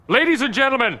Ladies and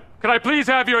gentlemen, can I please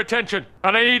have your attention?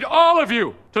 And I need all of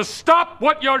you to stop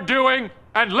what you're doing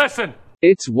and listen.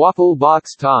 It's Waffle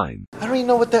Box time. I don't even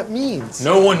know what that means.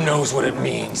 No one knows what it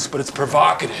means, but it's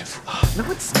provocative. No,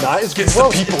 it's not. It Gets the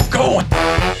people going.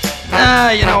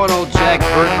 You know what old Jack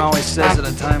Burton always says at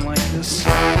a time like this?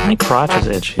 My crotch is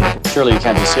itchy. Surely you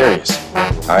can't be serious.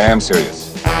 I am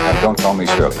serious. And don't call me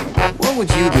Shirley. What would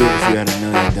you do if you had $1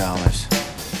 million?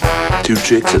 2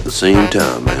 chicks at the same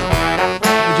time, man.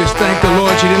 Just thank the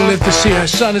Lord she didn't live to see her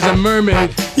son as a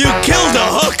mermaid. You killed a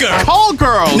hooker! Call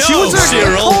girl! No, she was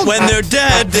Cyril, when they're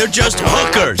dead, they're just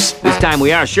hookers. This time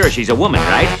we are sure she's a woman,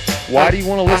 right? Why do you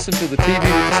want to listen to the TV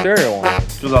with the stereo on?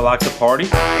 Because I like to party.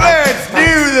 Let's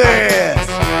do this!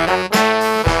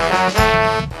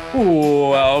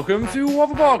 Welcome to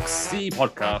Waffle Box, the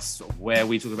podcast where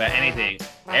we talk about anything,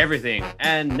 everything,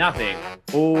 and nothing,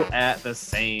 all at the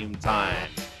same time.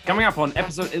 Coming up on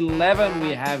episode 11,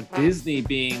 we have Disney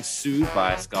being sued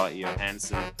by Scarlett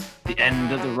Johansson, the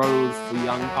end of the road for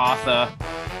young Arthur,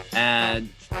 and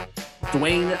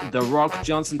Dwayne "The Rock"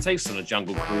 Johnson takes on a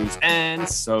jungle cruise, and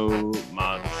so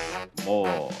much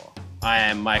more. I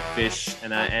am Mike Fish,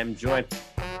 and I am joined,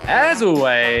 as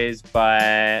always,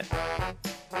 by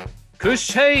Kush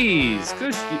Hayes.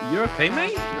 Kush, you're okay,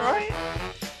 mate? You all right?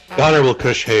 Honorable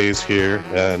Kush Hayes here,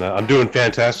 and I'm doing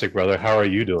fantastic, brother. How are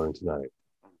you doing tonight?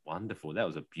 Wonderful. That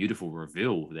was a beautiful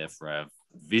reveal there for our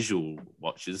visual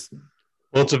watchers.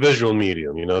 Well, it's a visual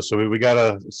medium, you know, so we got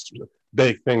to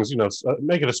make things, you know,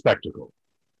 make it a spectacle.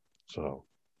 So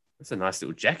that's a nice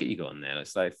little jacket you got on there.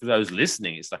 It's like, for those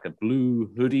listening, it's like a blue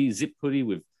hoodie, zip hoodie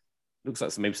with, looks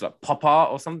like maybe it's like pop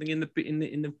art or something in the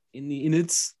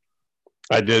innards.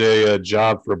 I did a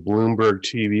job for Bloomberg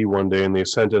TV one day, and they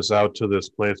sent us out to this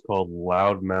place called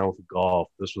Loudmouth Golf.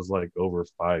 This was like over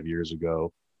 5 years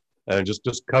ago. And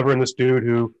just covering this dude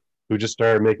who just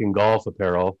started making golf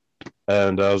apparel,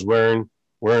 and I was wearing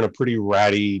a pretty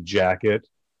ratty jacket,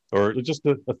 or just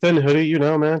a thin hoodie, you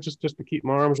know, man, just to keep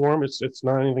my arms warm. It's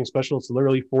not anything special. It's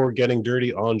literally for getting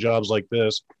dirty on jobs like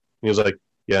this. And he was like,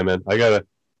 "Yeah, man, I gotta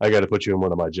put you in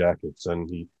one of my jackets," and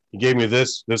he gave me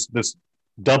this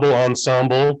double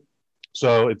ensemble,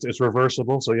 so it's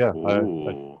reversible. So yeah, I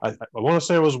want to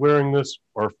say I was wearing this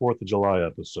our 4th of July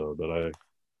episode, but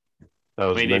that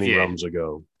was many rums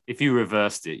ago. If you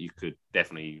reversed it, you could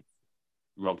definitely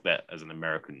rock that as an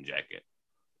American jacket.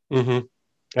 Mm-hmm.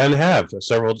 And have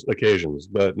several occasions,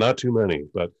 but not too many.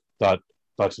 But thought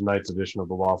tonight's edition of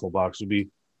the Waffle Box would be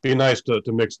nice to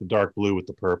mix the dark blue with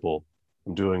the purple.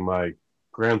 I'm doing my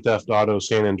Grand Theft Auto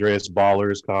San Andreas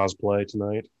Ballers cosplay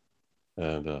tonight,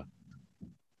 and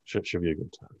should be a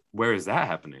good time. Where is that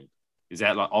happening? Is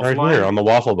that like offline? Right here on the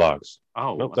Waffle Box.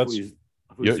 Oh, nope,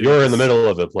 you're in the middle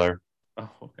of it, player. Oh,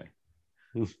 okay.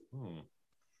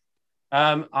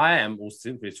 I am also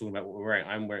simply talking about what we're wearing.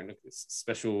 I'm wearing this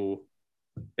special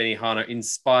Benihana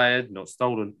inspired, not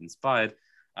stolen, inspired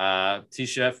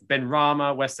t-shirt for Ben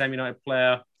Rama, West Ham United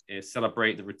player.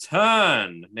 Celebrate the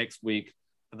return next week.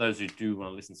 For those who do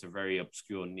want to listen to very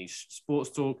obscure niche sports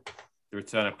talk, the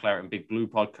return of Claret and Big Blue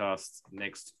podcast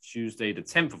next Tuesday, the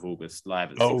 10th of August,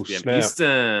 live at 6 p.m. Snap.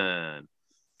 Eastern.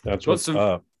 That's what's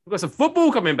up. We've got some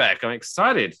football coming back. I'm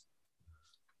excited.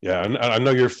 Yeah, I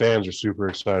know your fans are super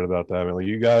excited about that. I mean, like,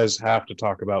 you guys have to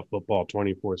talk about football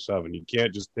 24/7. You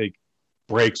can't just take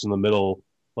breaks in the middle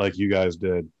like you guys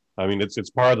did. I mean, it's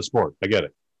part of the sport. I get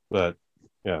it. But,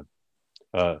 yeah.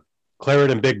 Claret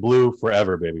and Big Blue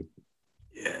forever, baby.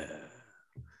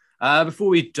 Yeah. Before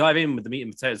we dive in with the meat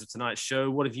and potatoes of tonight's show,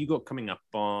 what have you got coming up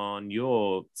on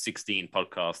your 16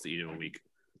 podcasts that you do a week?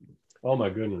 Oh,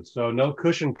 my goodness. So, no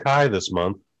Kush and Kai this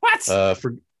month. What?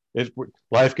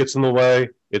 Life gets in the way.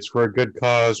 It's for a good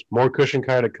cause. More Kush and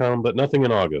Kai to come, but nothing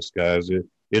in August, guys.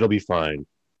 It'll be fine.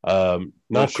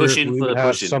 Not sure if we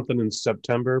have something in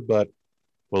September, but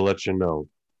we'll let you know.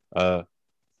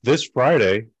 This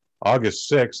Friday, August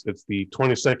 6th, it's the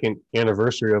 22nd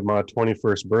anniversary of my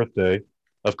 21st birthday,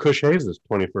 of Kush Hayes'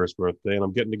 21st birthday, and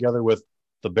I'm getting together with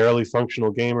the Barely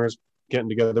Functional Gamers, getting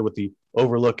together with the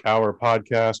Overlook Hour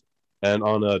podcast, and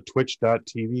on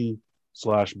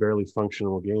twitch.tv/Barely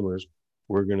Functional Gamers,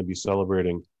 we're going to be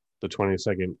celebrating the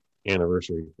 22nd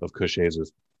anniversary of Kush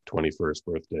Hayes' 21st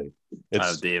birthday.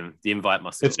 The invite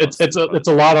must. It's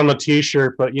a lot on a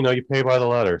t-shirt, but you know you pay by the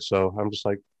letter, so I'm just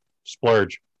like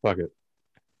splurge. Fuck it.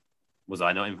 Was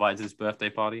I not invited to this birthday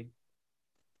party?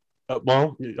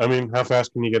 Well, I mean, how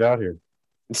fast can you get out here?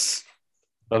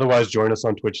 Otherwise, join us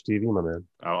on Twitch TV, my man.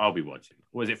 I'll be watching.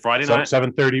 Was it Friday night?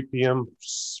 7:30 p.m.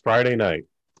 Friday night.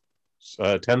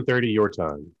 10:30 your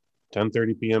time.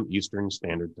 10:30 p.m. Eastern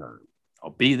Standard Time. I'll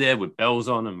be there with bells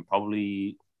on and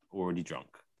probably already drunk.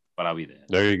 but I'll be there.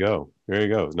 There you go. There you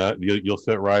go. Now, you'll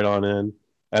fit right on in.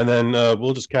 And then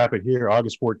we'll just cap it here.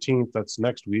 August 14th, that's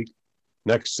next week,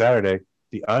 next Saturday,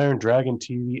 the Iron Dragon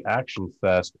TV Action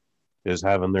Fest is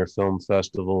having their film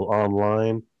festival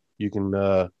online. You can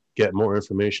get more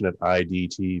information at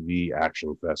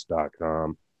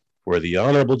idtvactionfest.com, where the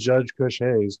Honorable Judge Cush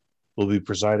Hayes will be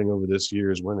presiding over this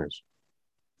year's winners.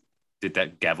 Did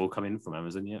that gavel come in from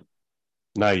Amazon yet?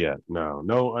 Not yet.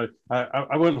 No.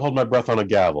 I wouldn't hold my breath on a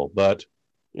gavel, but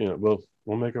we'll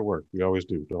make it work. We always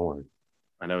do. Don't worry.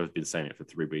 I know I've been saying it for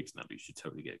 3 weeks now, but you should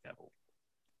totally get a gavel.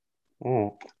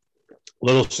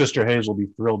 Little Sister Hayes will be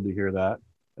thrilled to hear that,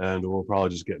 and we'll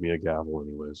probably just get me a gavel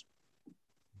anyways.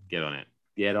 Get on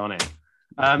it.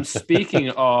 Speaking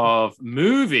of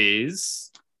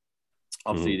movies,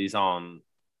 obviously these aren't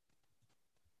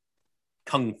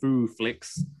kung fu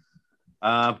flicks,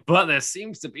 but there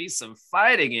seems to be some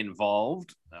fighting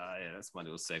involved. That's my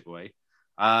little segue.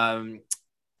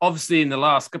 Obviously, in the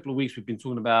last couple of weeks, we've been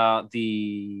talking about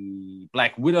the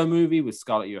Black Widow movie with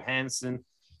Scarlett Johansson.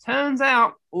 Turns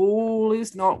out all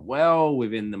is not well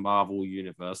within the Marvel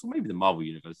universe. Or maybe the Marvel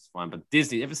universe is fine, but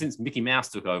Disney, ever since Mickey Mouse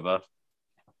took over,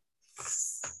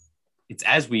 it's,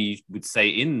 as we would say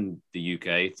in the UK,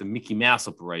 it's a Mickey Mouse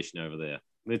operation over there.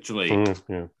 Literally.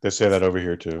 Yeah, they say that over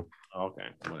here too. Okay,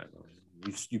 whatever.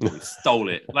 You probably stole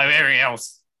it, like everything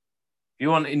else. If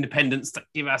you want independence, to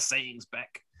give our sayings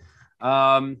back.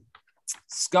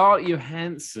 Scarlett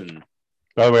Johansson.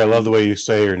 By the way, I love the way you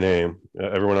say your name.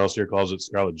 Everyone else here calls it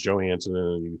Scarlett Johansson,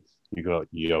 and you call it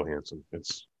Johansson.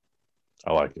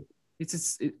 I like it.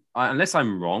 Unless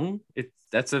I'm wrong, is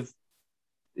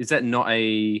that not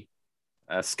a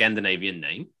Scandinavian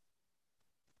name?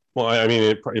 Well, I mean,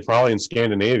 it's probably in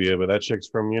Scandinavia, but that chick's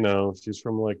from, she's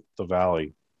from like the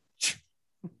Valley.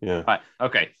 Yeah. Right.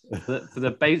 Okay.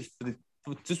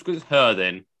 Just with her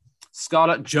then,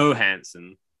 Scarlett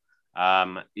Johansson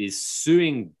is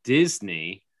suing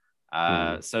Disney.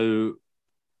 So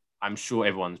I'm sure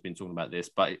everyone's been talking about this,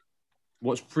 but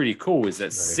what's pretty cool is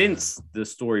that since the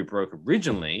story broke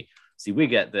originally, we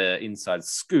get the inside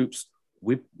scoops.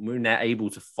 We're now able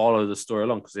to follow the story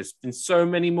along because there's been so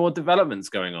many more developments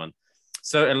going on.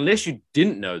 So unless you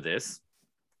didn't know this,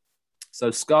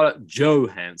 so Scarlett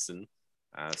Johansson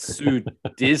sued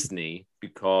Disney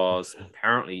because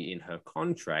apparently in her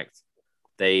contract,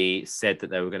 they said that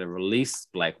they were going to release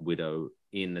Black Widow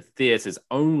in the theaters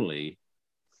only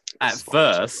at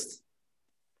first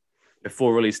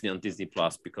before releasing it on Disney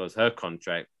Plus, because her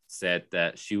contract said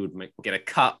that she would get a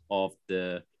cut of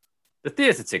the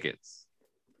theater tickets.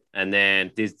 And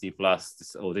then Disney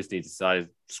decided,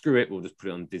 screw it, we'll just put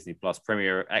it on Disney Plus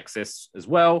Premier Access as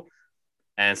well.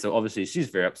 And so obviously she's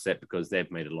very upset because they've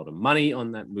made a lot of money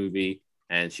on that movie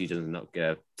and she does not get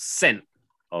a cent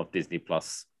of Disney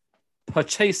Plus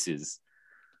purchases.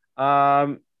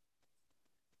 Firstly,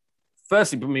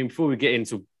 before we get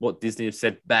into what Disney have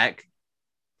said back,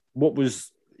 what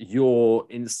was your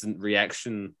instant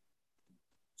reaction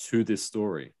to this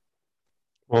story?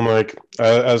 Well, Mike,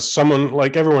 as someone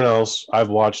like everyone else, I've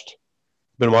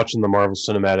been watching the Marvel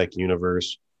Cinematic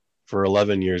Universe for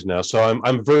 11 years now. So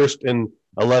I'm versed in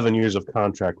 11 years of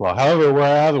contract law. However, where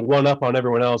I have a one up on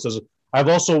everyone else is I've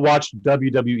also watched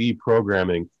WWE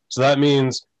programming. So that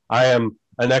means I am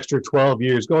an extra 12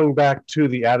 years going back to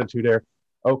the Attitude Era.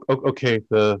 Okay,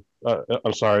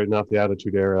 I'm sorry, not the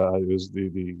Attitude Era. It was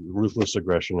the Ruthless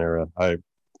Aggression Era.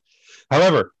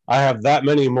 However, I have that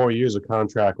many more years of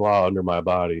contract law under my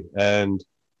body. And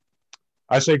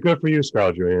I say good for you,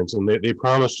 Scarlett Johansson. They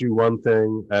promised you one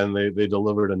thing and they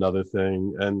delivered another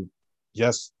thing. And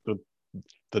yes, the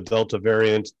Delta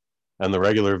variant and the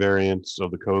regular variants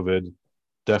of the COVID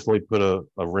definitely put a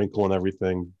wrinkle in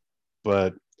everything.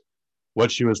 But what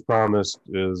she was promised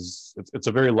it's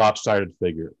a very lopsided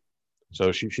figure.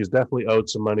 So she's definitely owed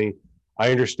some money.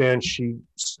 I understand she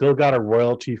still got a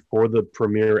royalty for the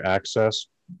Premier Access,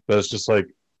 but it's just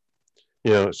like,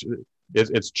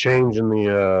 it's changing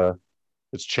the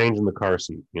car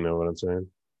seat. You know what I'm saying?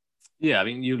 Yeah, I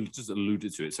mean, you just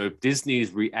alluded to it. So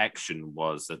Disney's reaction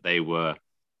was that they were,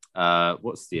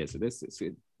 what's the answer? This is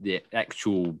the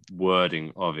actual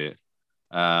wording of it.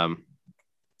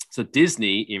 So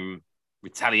Disney, in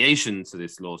retaliation to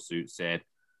this lawsuit, said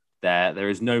that there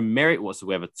is no merit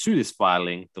whatsoever to this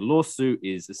filing. The lawsuit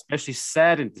is especially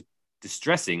sad and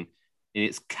distressing in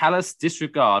its callous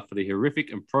disregard for the horrific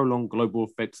and prolonged global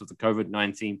effects of the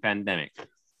COVID-19 pandemic.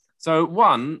 So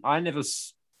one, I never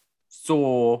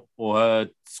saw or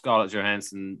heard Scarlett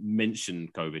Johansson mention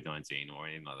COVID-19 or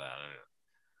anything like that.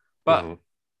 But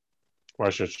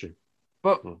why should she?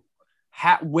 But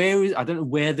I don't know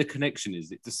where the connection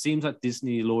is. It just seems like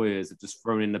Disney lawyers have just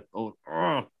thrown in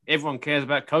everyone cares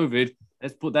about COVID.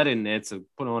 Let's put that in there to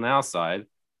put it on our side.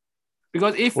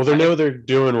 Because they know they're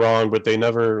doing wrong, but they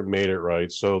never made it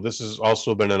right. So this has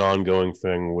also been an ongoing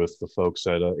thing with the folks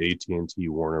at AT&T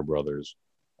Warner Brothers,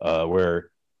 where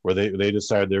they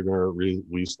decided they're going to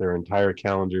release their entire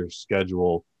calendar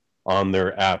schedule on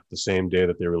their app the same day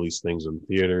that they release things in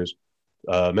theaters.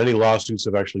 Many lawsuits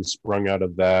have actually sprung out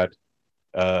of that.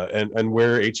 And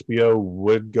where HBO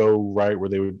would go right, where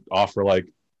they would offer like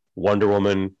Wonder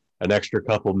Woman an extra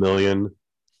couple million,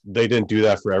 they didn't do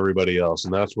that for everybody else,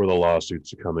 and that's where the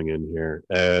lawsuits are coming in here.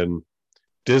 And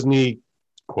Disney,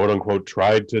 quote unquote,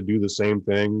 tried to do the same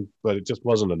thing, but it just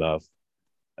wasn't enough.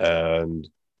 And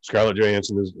Scarlett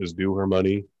Johansson is due her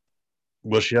money.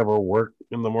 Will she ever work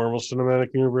in the Marvel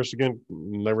Cinematic Universe again?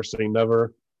 Never say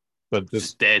never. But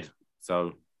she's dead,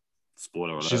 so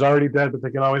spoiler alert. She's already dead, but they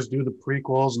can always do the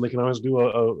prequels, and they can always do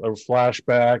a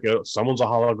flashback. Someone's a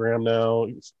hologram now.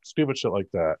 Stupid shit like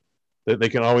that. They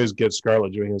can always get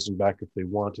Scarlett Johansson back if they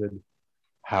wanted.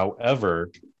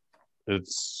 However, it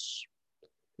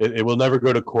will never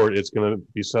go to court. It's going to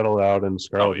be settled out, and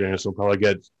Scarlett Johansson will probably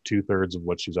get 2/3 of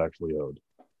what she's actually owed.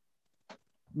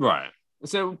 Right.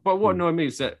 So, but what annoyed me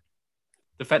is that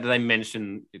the fact that they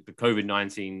mentioned the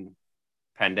COVID-19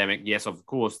 pandemic. Yes, of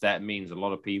course, that means a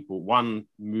lot of people. One,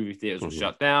 movie theaters will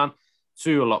shut down.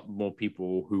 Two, a lot more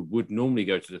people who would normally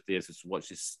go to the theaters to watch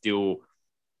this still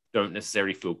don't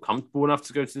necessarily feel comfortable enough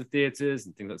to go to the theaters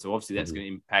and things like that. So obviously that's going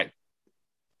to impact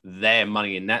their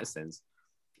money in that sense.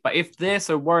 But if they're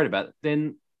so worried about it,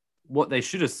 then what they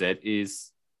should have said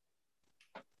is,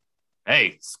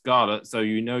 hey, Scarlett, so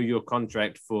you know your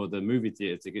contract for the movie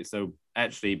theater ticket. So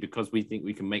actually, because we think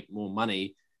we can make more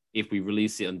money if we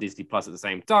release it on Disney Plus at the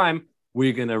same time,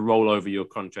 we're going to roll over your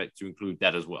contract to include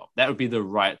that as well. That would be the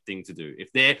right thing to do.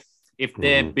 If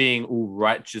they're being all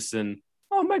righteous and,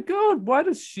 oh my God, why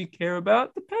does she care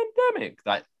about the pandemic?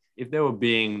 Like, if they were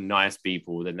being nice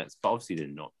people, then that's obviously they're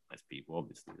not nice people.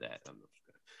 Obviously, that I'm not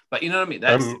sure. But you know what I mean?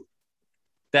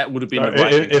 That would have been the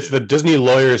right thing if the Disney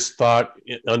lawyers thought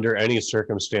under any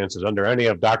circumstances, under any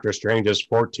of Doctor Strange's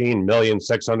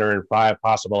 14,605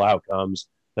 possible outcomes,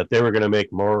 that they were going to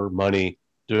make more money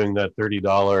doing that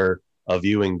 $30 a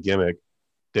viewing gimmick,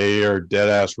 they are dead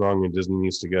ass wrong, and Disney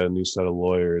needs to get a new set of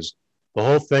lawyers. The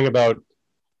whole thing about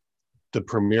the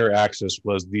premiere access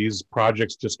was these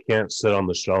projects just can't sit on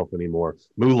the shelf anymore.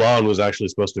 Mulan was actually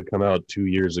supposed to come out 2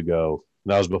 years ago,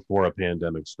 and that was before a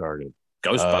pandemic started.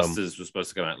 Ghostbusters was supposed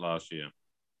to come out last year.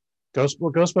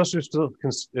 Ghostbusters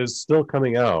is still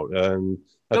coming out, and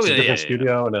that's a different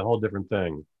studio and a whole different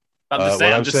thing. What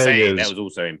I'm just saying that was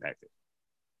also impacted.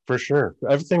 For sure.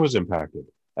 Everything was impacted.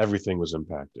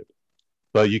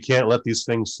 But you can't let these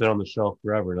things sit on the shelf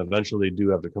forever, and eventually they do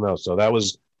have to come out. So that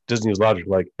was Disney's logic,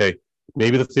 like, hey,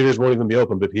 maybe the theaters won't even be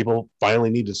open, but people finally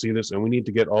need to see this, and we need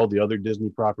to get all the other Disney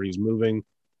properties moving.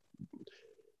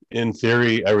 In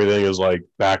theory, everything is like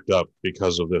backed up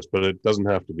because of this, but it doesn't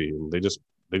have to be. And they just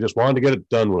wanted to get it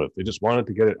done with. They just wanted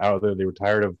to get it out there. They were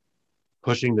tired of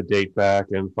pushing the date back,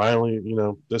 and finally,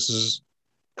 this is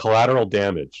collateral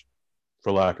damage,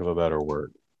 for lack of a better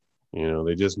word.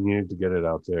 They just needed to get it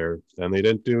out there, and they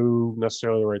didn't do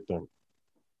necessarily the right thing.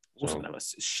 Also, that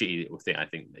was a shitty little thing. I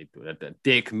think they put a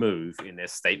dick move in their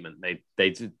statement. They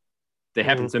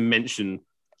happened to mention.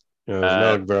 Yeah, it was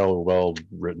not a very well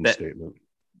written statement.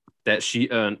 That she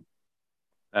earned.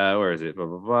 Where is it? Blah,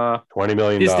 blah, blah. $20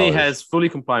 million. Disney has fully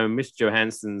complied with Miss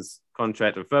Johansson's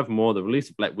contract, and furthermore, the release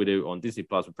of Black Widow on Disney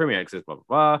Plus with Premier Access, blah blah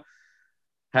blah,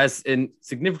 has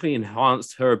significantly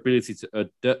enhanced her ability to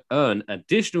earn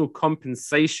additional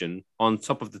compensation on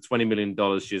top of the $20 million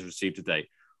she has received to date.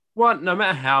 Well, no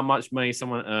matter how much money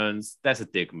someone earns, that's a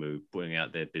dick move, putting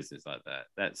out their business like that.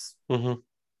 That's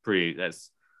pretty.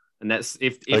 That's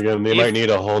if again, they might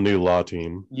need a whole new law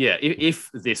team. Yeah, if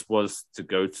this was to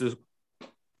go to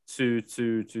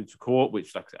court,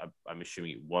 which I'm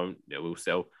assuming it won't, it will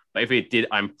sell. But if it did,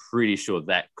 I'm pretty sure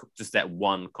that just that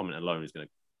one comment alone is going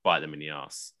to bite them in the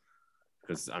ass,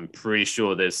 because I'm pretty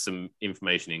sure there's some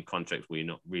information in contracts where you're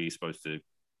not really supposed to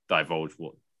divulge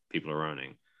what people are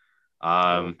earning.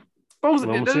 I'm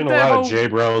seeing a lot of J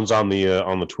Browns on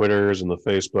the Twitters and the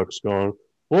Facebooks going,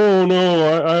 "Oh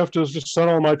no, I have to just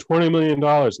settle my $20 million."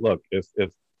 Look,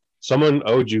 if someone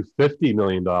owed you $50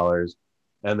 million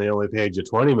and they only paid you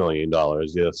 $20 million,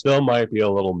 you still might be a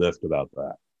little miffed about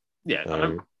that. Yeah,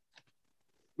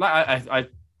 I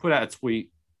put out a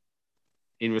tweet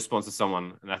in response to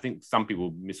someone, and I think some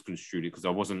people misconstrued it because I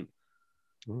wasn't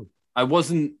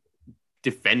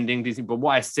defending Disney, but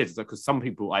what I said is like, because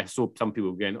I saw some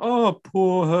people going, "Oh,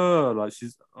 poor her," like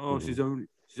she's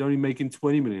only making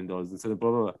 $20 million instead of blah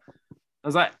blah blah. I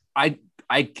was like,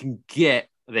 I can get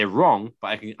they're wrong, but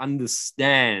I can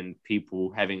understand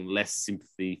people having less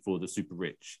sympathy for the super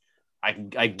rich.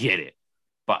 I get it,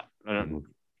 but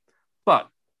but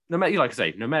no matter, like I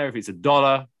say, no matter if it's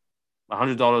 $1,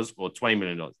 $100, or $20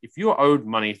 million, if you're owed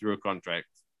money through a contract,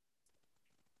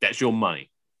 that's your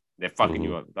money. They're fucking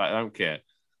you up. I don't care.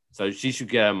 So she should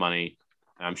get her money.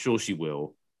 And I'm sure she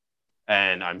will.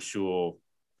 And I'm sure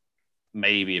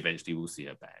maybe eventually we'll see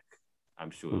her back.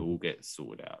 I'm sure it will get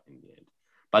sorted out in the end.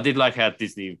 But I did like how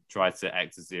Disney tried to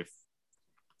act as if,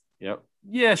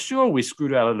 yeah, sure, we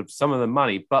screwed out of some of the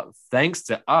money, but thanks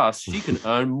to us, she can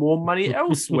earn more money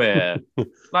elsewhere.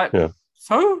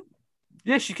 So,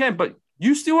 yeah, she can, but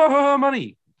you still owe her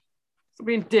money. Stop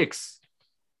being dicks.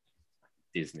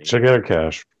 Disney. She'll get her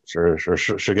cash. Sure.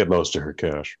 She'll get most of her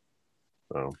cash.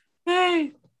 So.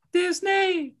 Hey,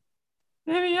 Disney,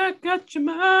 baby, I got your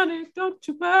money. Don't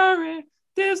you worry,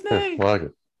 Disney. Yeah, I like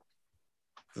it.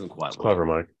 Doesn't quite it's work. Clever,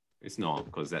 Mike. It's not,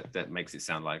 because that makes it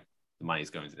sound like the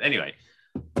money's going to. Anyway,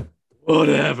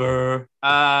 whatever.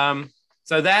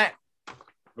 So that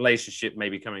relationship may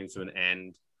be coming to an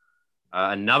end.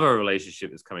 Another relationship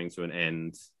that's coming to an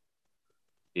end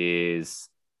is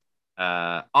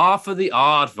Arthur the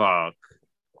Aardvark.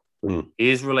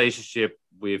 His relationship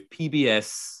with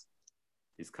PBS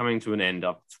is coming to an end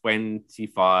of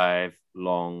 25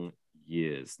 long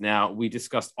years. Now, we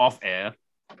discussed off air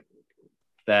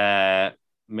that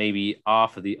maybe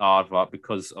Arthur the Aardvark,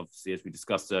 because obviously, as we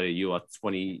discussed earlier,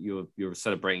 you're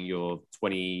celebrating your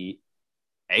 28th.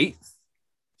 Did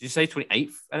you say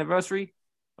 28th anniversary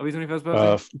of your 21st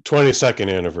birthday?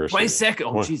 22nd anniversary. 22nd.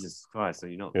 Oh, Jesus Christ! So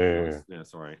you're not. Yeah,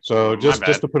 sorry. So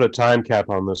just to put a time cap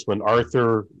on this, when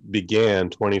Arthur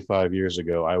began 25 years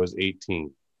ago, I was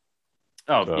 18.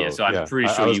 Oh, so I'm pretty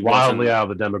sure I was you wildly wasn't,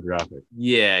 out of the demographic.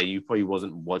 Yeah, you probably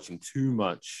wasn't watching too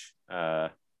much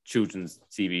children's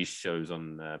TV shows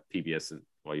on PBS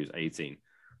while you was 18.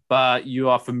 But you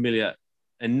are familiar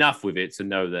enough with it to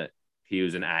know that he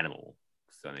was an animal.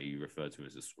 So I know you refer to him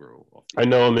as a squirrel. I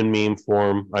know him in meme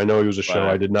form. I know he was a show.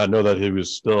 I did not know that he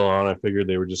was still on. I figured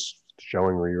they were just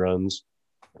showing reruns.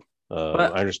 I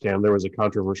understand there was a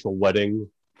controversial wedding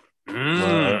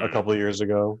a couple of years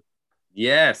ago.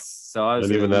 Yes. So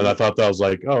even then, I thought that was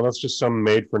like, oh, that's just some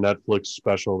made-for-Netflix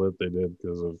special that they did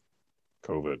because of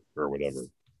COVID or whatever.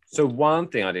 So one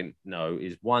thing I didn't know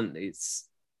is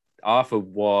Arthur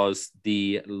was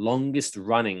the longest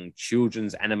running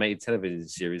children's animated television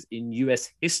series in US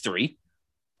history.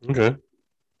 Okay.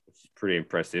 Which is pretty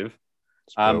impressive.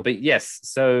 But yes,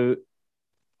 so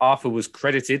Arthur was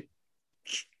credited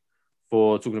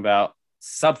for talking about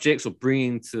subjects or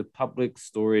bringing to public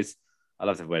stories. I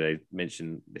love the way they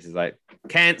mention this is like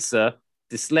cancer,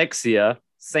 dyslexia,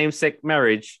 same-sex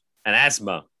marriage, and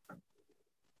asthma.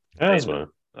 Asthma.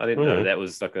 I didn't know that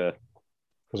was like a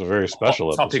was a very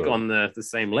special topic episode. on the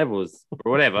same level as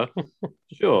or whatever.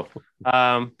 Sure.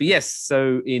 But yes,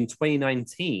 so in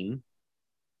 2019,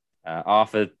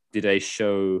 Arthur did a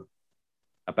show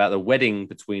about the wedding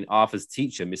between Arthur's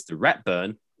teacher, Mr.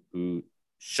 Ratburn, who,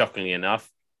 shockingly enough,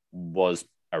 was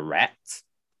a rat.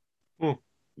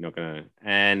 Not gonna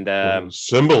and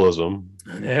symbolism.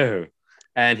 I know.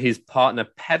 And his partner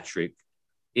Patrick.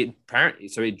 It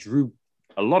drew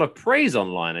a lot of praise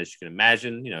online, as you can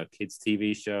imagine. Kids'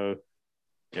 TV show,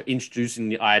 introducing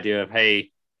the idea of,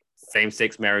 hey,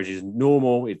 same-sex marriage is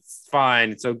normal. It's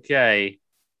fine. It's okay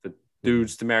for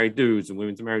dudes to marry dudes and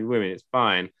women to marry women. It's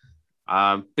fine.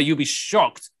 But you'll be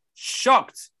shocked,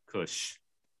 Kush.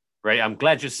 Right? I'm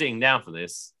glad you're sitting down for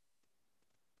this.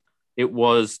 It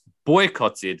was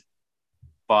boycotted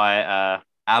by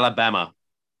Alabama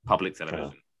public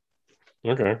television.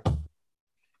 Okay.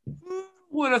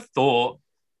 Would have thought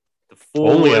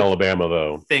only Alabama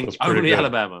though. Only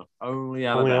Alabama. Only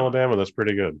Alabama. That's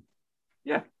pretty good.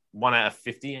 Yeah, 1 out of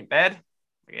 50 ain't bad,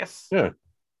 I guess. Yeah.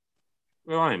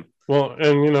 Where I am. Well,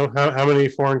 and how many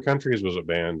foreign countries was it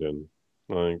banned in?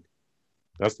 Like,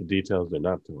 that's the details they're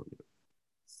not telling you.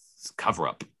 It's cover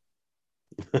up.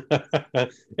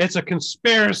 It's a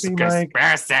conspiracy, Mike.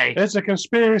 Conspiracy. It's a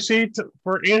conspiracy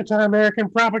for anti-American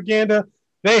propaganda.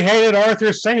 They hated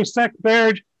Arthur's same-sex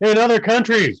marriage in other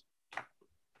countries.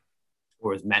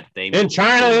 Or as Matt Damon. In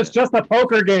China, it's just a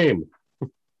poker game.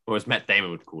 Or as Matt Damon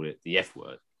would call it, the F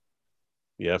word.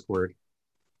 The F word.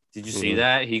 Did you see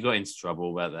that? He got into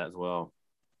trouble about that as well.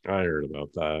 I heard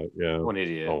about that. Yeah. What an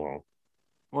idiot. Oh, well.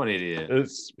 What an idiot.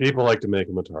 People like to make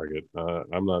him a target.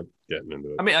 I'm not getting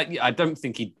into it. I mean, I don't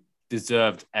think he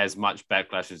deserved as much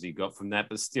backlash as he got from that,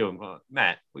 but still, I'm like,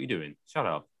 Matt, what are you doing? Shut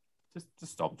up.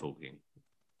 Just stop talking.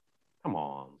 Come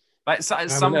on. Like, so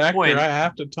at some point, I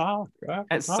have to talk.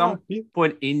 Some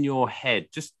point in your head,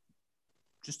 just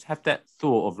have that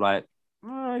thought of like,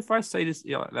 if I say this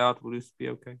out loud, will this be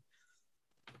okay?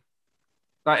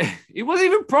 Like, it wasn't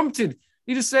even prompted.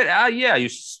 He just said, yeah, I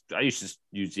used to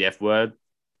use the F word.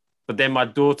 But then my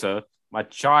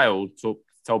child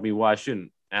told me why I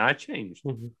shouldn't. And I changed.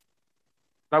 Mm-hmm.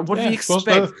 Like, what did he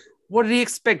expect? What did he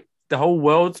expect? The whole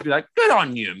world to be like, good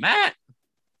on you, Matt.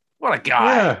 What a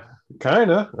guy. Yeah,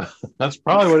 kind of. That's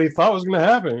probably what he thought was going to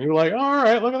happen. You're like, all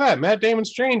right, look at that. Matt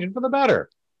Damon's changing for the better.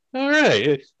 All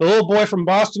right. The little boy from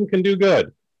Boston can do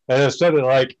good. And instead of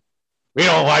like, we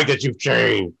don't like that you've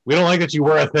changed. We don't like that you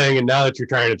were a thing and now that you're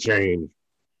trying to change.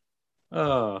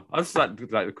 I just like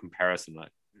the comparison.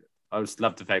 Like, I just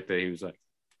love the fact that he was like,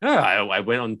 I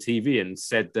went on TV and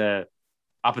said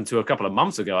up until a couple of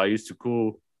months ago, I used to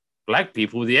call black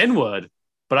people the N-word,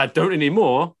 but I don't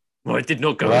anymore. Well, it did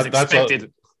not go as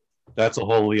expected. That's a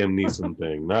whole Liam Neeson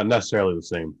thing. Not necessarily the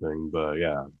same thing, but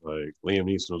yeah. Like Liam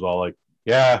Neeson was all like,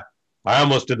 yeah, I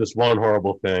almost did this one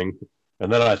horrible thing,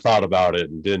 and then I thought about it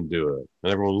and didn't do it.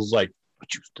 And everyone was like,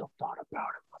 but you still thought about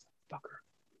it, motherfucker.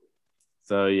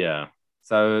 So, yeah.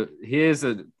 So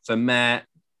Matt,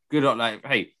 good luck. Like,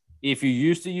 hey, if you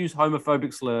used to use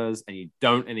homophobic slurs and you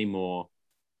don't anymore,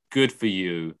 good for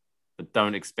you, but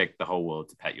don't expect the whole world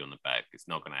to pat you on the back. It's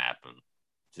not going to happen.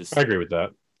 I agree with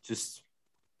that. Just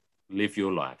live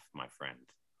your life, my friend.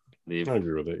 I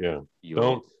agree with it. Yeah.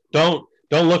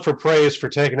 Don't look for praise for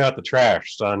taking out the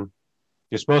trash, son.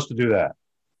 You're supposed to do that.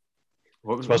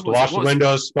 You're supposed to wash the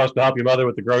windows. Supposed to help your mother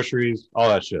with the groceries. All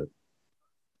that shit.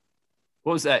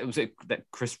 What was that? Was it that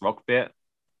Chris Rock bit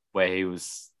where he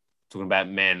was talking about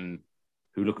men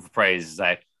who looking for praise? It's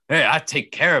like, hey, I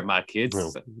take care of my kids.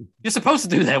 No. Like, you're supposed to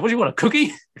do that. What do you want, a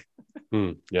cookie?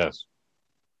 Yes.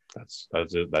 That's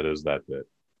it. That is that bit.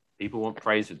 People want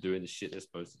praise for doing the shit they're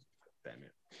supposed to. Damn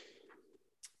it.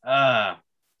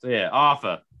 So yeah,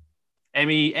 Arthur,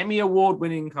 Emmy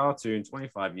award-winning cartoon,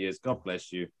 25 years. God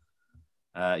bless you.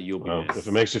 You'll be missed. If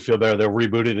it makes you feel better, they'll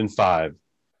reboot it in 5.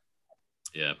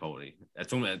 Yeah, probably.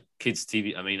 Talking about kids'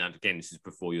 TV. I mean, again, this is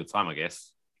before your time, I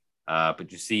guess.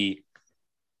 But you see,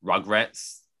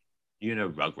 Rugrats. You know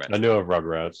Rugrats. I know of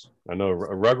Rugrats. I know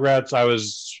Rugrats. I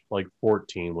was like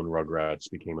 14 when Rugrats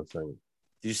became a thing.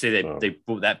 Did you see that they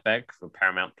brought that back for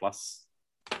Paramount Plus?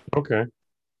 Okay.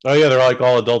 Oh yeah, they're like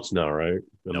all adults now, right?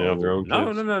 And they have their own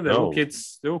kids. No. They're all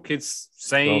kids. They're all kids.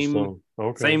 Same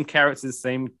characters,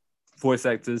 same voice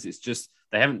actors. It's just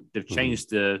they've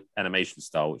changed the animation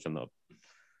style, which I'm not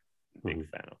a big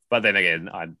fan of. But then again,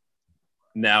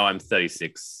 I'm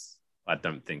 36. I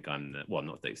don't think I'm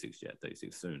not 36 yet.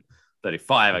 36 soon.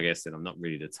 35, I guess. And I'm not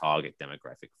really the target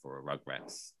demographic for a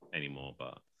Rugrats anymore.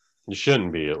 But you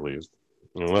shouldn't be, at least.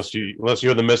 Unless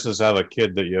you're the missus have a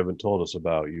kid that you haven't told us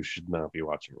about, you should not be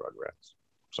watching Rugrats.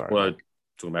 Sorry. Well,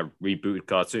 talking about rebooted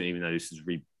cartoon, even though this is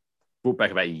brought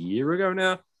back about a year ago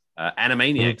now.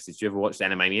 Animaniacs. Did you ever watch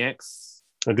Animaniacs?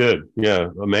 I did. Yeah,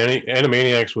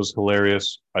 Animaniacs was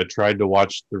hilarious. I tried to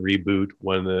watch the reboot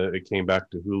when it came back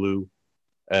to Hulu,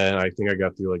 and I think I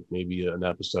got through like maybe an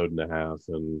episode and a half,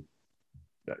 and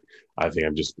I think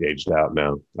I'm just aged out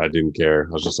now. I didn't care.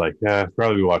 I was just like, yeah,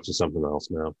 probably be watching something else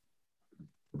now.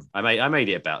 I made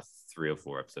it about 3 or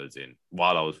 4 episodes in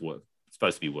while I was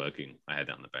supposed to be working. I had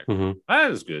that in the back. That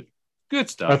was good. Good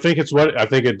stuff. I think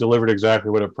it delivered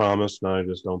exactly what it promised, and I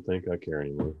just don't think I care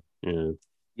anymore.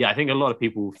 Yeah, I think a lot of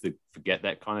people forget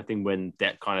that kind of thing when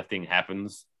that kind of thing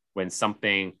happens. When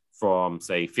something from,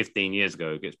 say, 15 years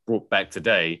ago gets brought back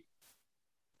today,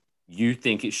 you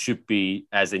think it should be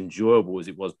as enjoyable as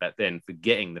it was back then,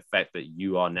 forgetting the fact that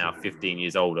you are now 15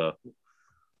 years older.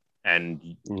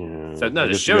 And so, no,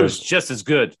 the show's just as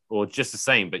good or just the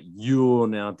same, but you're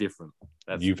now different.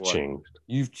 You've changed.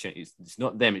 You've changed. It's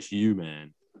not them, it's you,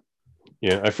 man.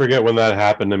 Yeah, I forget when that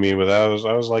happened to me, but I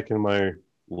was like in my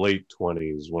late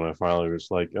 20s when I finally was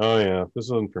like, oh yeah, this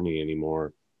isn't for me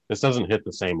anymore. This doesn't hit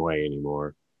the same way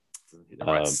anymore. Hit the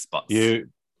right spots.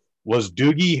 Was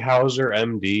Doogie Howser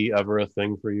MD ever a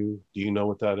thing for you? Do you know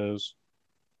what that is?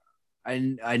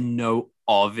 I know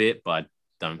of it, but I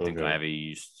don't think I ever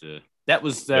used to. That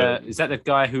was is that the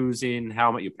guy who's in How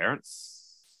I Met Your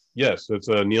Parents? Yes, it's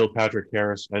Neil Patrick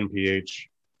Harris, NPH.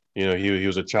 You know, he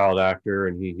was a child actor,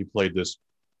 and he played this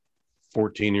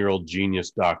 14-year-old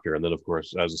genius doctor, and then of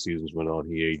course, as the seasons went on,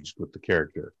 he aged with the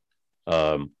character.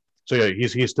 So yeah,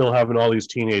 he's still having all these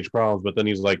teenage problems, but then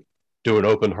he's like doing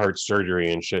open heart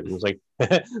surgery and shit. And he's like,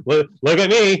 look at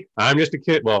me, I'm just a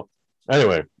kid. Well,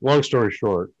 Anyway, long story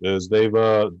short is they've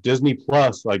Disney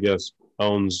Plus, I guess,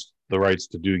 owns the rights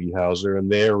to Doogie Howser, and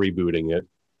they're rebooting it.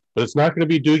 But it's not going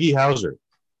to be Doogie Howser.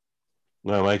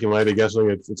 Now, Mike, you might be guessing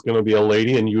it's going to be a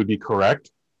lady, and you would be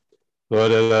correct.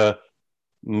 But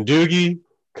Doogie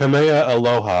Kamea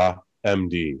Aloha,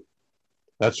 MD.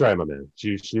 That's right, my man.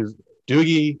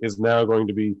 Doogie is now going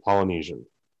to be Polynesian.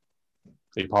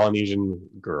 A Polynesian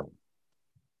girl.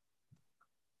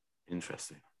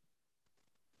 Interesting.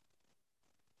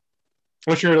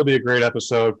 I'm sure it'll be a great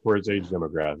episode for its age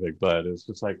demographic, but it's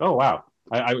just like, oh wow.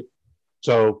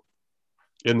 So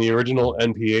in the original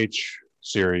NPH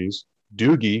series,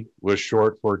 Doogie was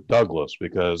short for Douglas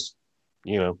because,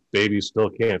 babies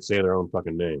still can't say their own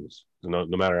fucking names, no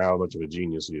matter how much of a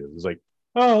genius he is. It's like,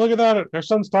 oh, look at that. Our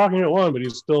son's talking at one, but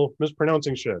he's still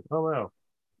mispronouncing shit. Oh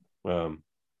wow.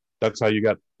 That's how you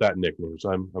got that nickname.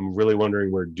 So I'm really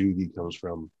wondering where Doogie comes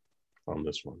from on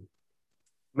this one.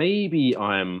 Maybe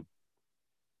I'm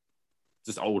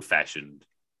just old-fashioned,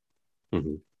 but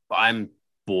I'm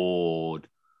bored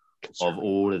of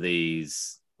all of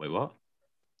these. Wait, what?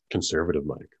 Conservative,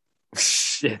 Mike.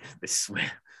 Shit, this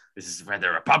is where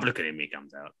the Republican in me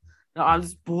comes out. No, I'm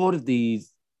just bored of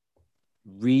these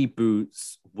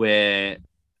reboots where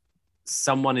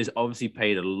someone is obviously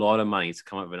paid a lot of money to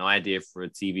come up with an idea for a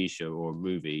TV show or a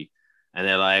movie, and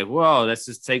they're like, well, let's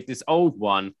just take this old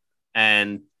one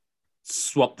and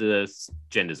swap the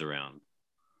genders around.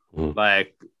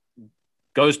 Like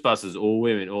Ghostbusters, all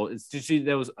women, or it's just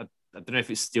there was I don't know if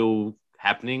it's still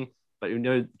happening, but do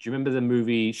you remember the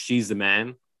movie She's the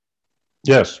Man?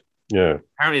 Yes. Yeah.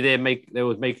 Apparently they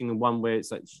was making the one where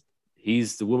it's like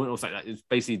he's the woman or something like that. It's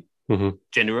basically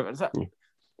gender. It's like,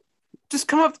 just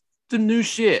come up with the new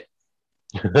shit.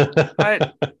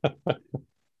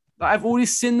 I've already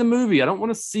seen the movie. I don't want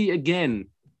to see it again.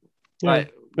 Yeah.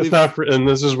 Like, it's not for, and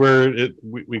this is where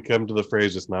we come to the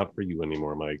phrase, it's not for you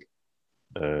anymore, Mike.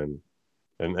 And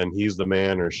he's the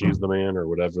man or she's the man or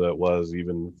whatever that was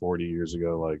even 40 years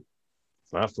ago. Like,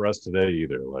 it's not for us today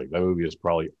either. Like, that movie is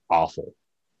probably awful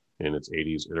in its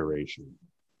 80s iteration.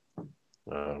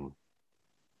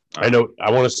 I know,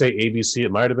 I want to say ABC,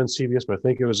 it might have been CBS, but I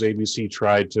think it was ABC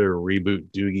tried to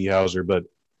reboot Doogie Howser, but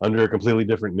under a completely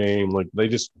different name. Like, they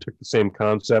just took the same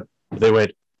concept. They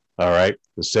went, all right,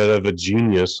 instead of a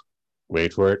genius,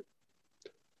 wait for it,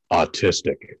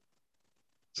 autistic.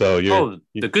 So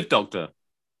the Good Doctor.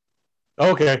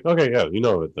 Okay, yeah, you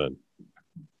know it then.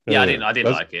 Yeah, I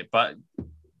didn't like it, but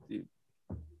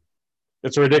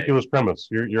it's a ridiculous premise.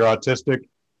 You're autistic,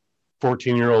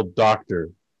 14-year-old doctor.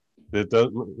 It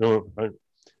doesn't.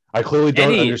 I clearly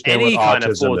don't understand what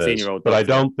autism is, but I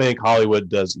don't think Hollywood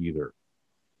does either.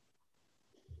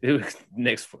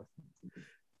 Next one.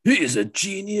 He is a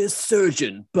genius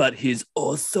surgeon, but he's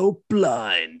also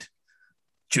blind.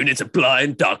 Tune into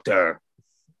Blind Doctor.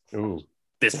 Ooh,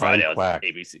 this Friday on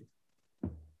ABC.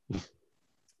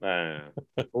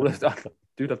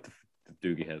 Dude, up the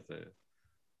Doogie has there.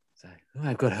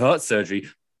 I've got heart surgery,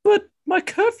 but my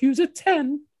curfew's at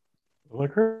 10.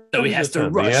 So he has to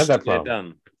rush to get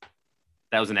done.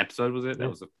 That was an episode, was it? That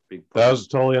was a big problem. That was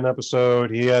totally an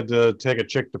episode. He had to take a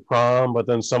chick to prom, but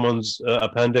then someone's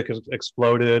appendix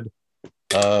exploded.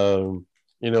 The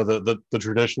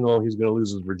traditional he's going to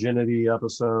lose his virginity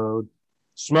episode.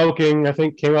 Smoking, I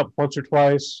think, came up once or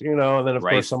twice, and then of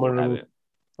course someone who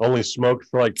only smoked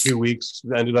for like 2 weeks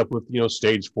ended up with,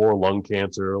 stage 4 lung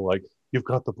cancer. Like, you've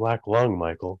got the black lung,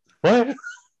 Michael. What?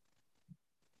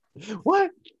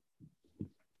 What?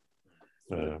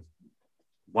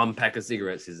 One pack of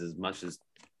cigarettes is as much as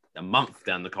a month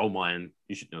down the coal mine.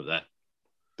 You should know that.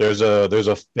 There's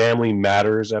a Family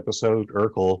Matters episode,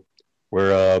 Urkel,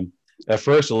 where at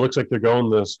first it looks like they're going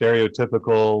the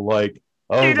stereotypical, like,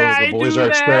 the boys are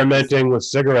experimenting with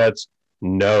cigarettes.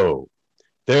 No,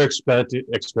 they're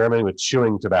experimenting with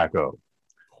chewing tobacco.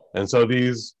 And so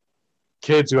these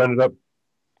kids who ended up,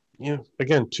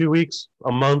 again, 2 weeks,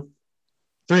 a month,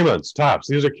 3 months tops.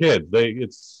 These are kids. They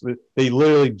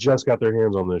literally just got their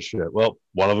hands on this shit. Well,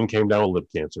 one of them came down with lip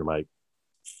cancer, Mike.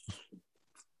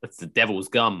 That's the devil's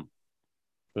gum.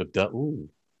 Ooh.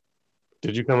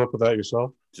 Did you come up with that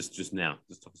yourself? Just now,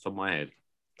 just off the top of my head.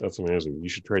 That's amazing. You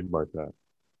should trademark that.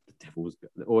 The devil's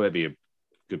gum. Or that'd be a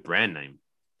good brand name.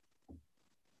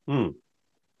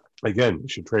 Again, you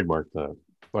should trademark that.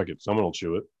 Fuck it, someone will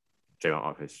chew it. Check out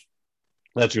Office.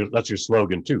 That's your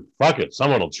slogan too. Fuck it,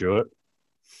 someone will chew it.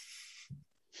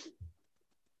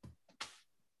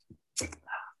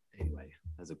 Anyway,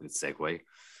 that's a good segue.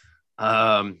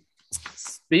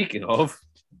 Speaking of,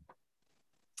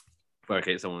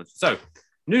 okay, so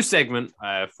new segment.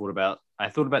 I thought about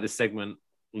this segment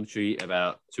literally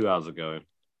about 2 hours ago.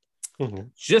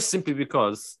 just simply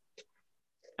because,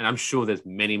 and I'm sure there's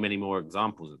many, many more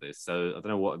examples of this. So I don't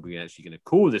know what we're actually going to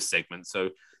call this segment. So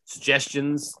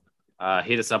suggestions,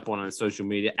 hit us up on social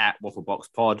media at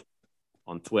WaffleBoxPod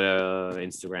on Twitter,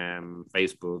 Instagram,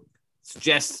 Facebook.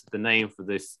 Suggest the name for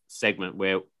this segment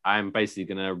where I'm basically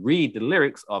going to read the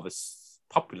lyrics of a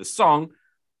popular song,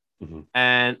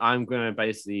 and I'm going to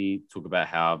basically talk about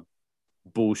how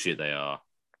bullshit they are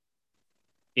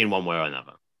in one way or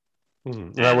another.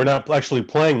 Now, we're not actually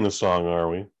playing the song, are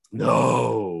we?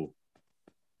 No.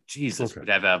 Jesus, we'd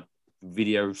have our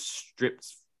video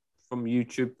stripped from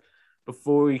YouTube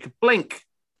before you could blink.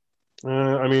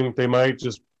 I mean, they might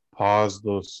just pause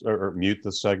those or mute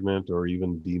the segment or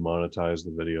even demonetize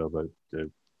the video, but it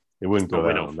wouldn't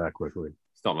go down that quickly.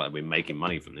 It's not like we're making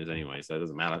money from this anyway, so it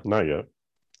doesn't matter. Not yet.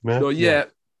 Not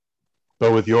yet.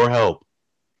 But with your help,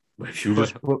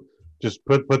 just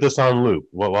put this on loop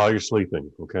while you're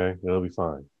sleeping, okay? It'll be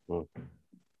fine. Well,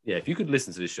 yeah, if you could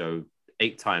listen to the show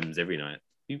 8 times every night,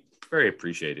 you'd be very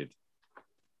appreciated,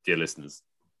 dear listeners.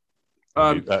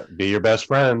 Be your best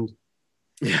friend.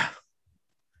 Yeah.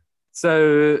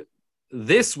 So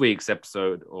this week's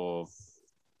episode of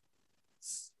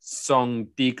Song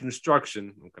Deconstruction,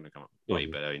 I'm going to come up with a way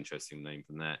better, interesting name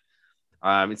than that.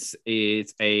 It's I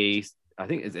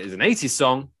think it's an 80s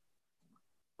song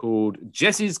called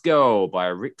Jesse's Girl by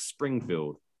Rick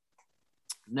Springfield.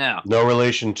 Now, no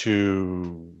relation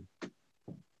to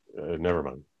never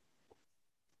mind.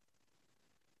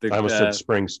 I almost said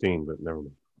Springsteen, but never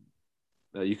mind.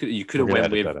 You could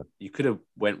have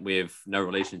went with no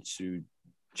relation to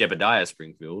Jebediah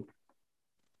Springfield.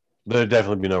 There'd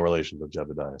definitely be no relation to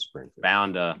Jebediah Springfield,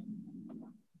 founder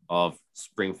of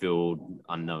Springfield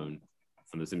Unknown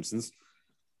from The Simpsons.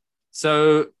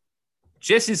 So,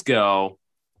 Jesse's Girl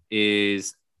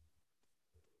is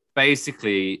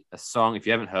basically a song. If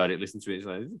you haven't heard it, listen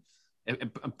to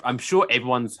it. I'm sure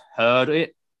everyone's heard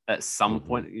it at some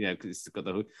point, you know, because it's got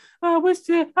the hook. I wish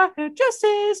I had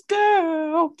Jesse's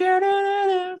Girl.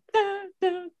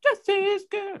 Jesse's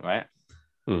Girl. Right?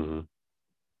 Where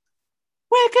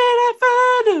can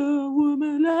I find a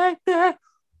woman like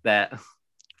that?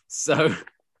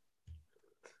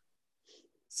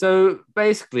 So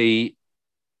basically,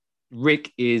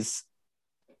 Rick is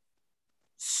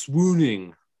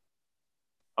swooning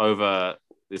over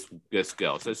this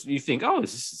girl. So you think, oh,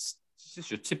 is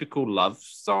this your typical love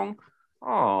song?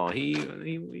 Oh, he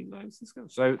likes this girl.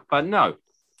 So, but no.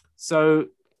 So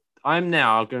I'm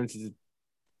now going to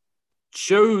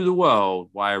show the world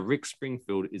why Rick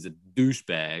Springfield is a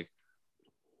douchebag.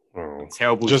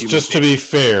 Terrible. Just to be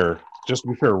fair,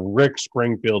 Rick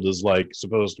Springfield is like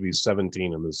supposed to be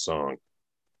 17 in this song,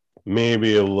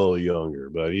 maybe a little younger,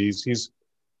 but he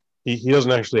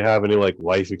doesn't actually have any like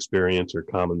life experience or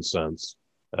common sense.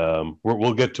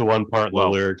 We'll get to one part in the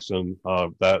lyrics, and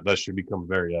that should become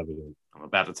very evident. I'm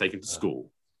about to take him to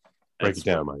school. Break it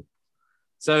down, Mike.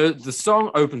 So the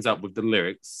song opens up with the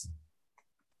lyrics.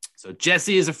 So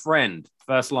Jesse is a friend.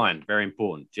 First line, very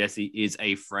important. Jesse is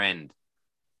a friend.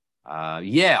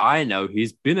 Yeah, I know.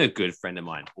 He's been a good friend of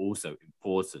mine. Also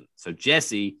important. So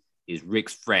Jesse is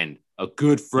Rick's friend. A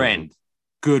good friend.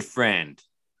 Good friend.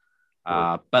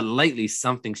 But lately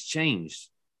something's changed.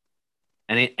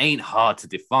 And it ain't hard to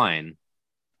define.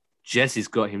 Jesse's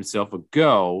got himself a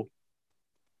girl.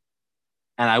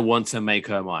 And I want to make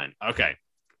her mine. Okay.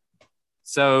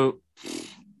 So,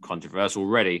 controversial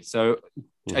already. So,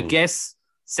 I guess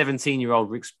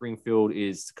 17-year-old Rick Springfield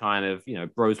is kind of, you know,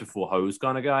 bros before hoes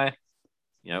kind of guy.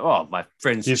 You know, oh, my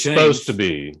friend's He's changed. Supposed to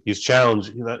be. He's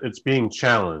challenged. It's being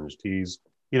challenged. He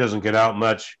doesn't get out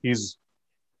much. He's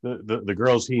the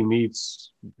girls he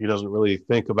meets, he doesn't really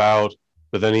think about.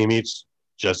 But then he meets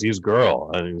Jesse's girl,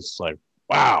 and it's like,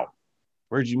 wow,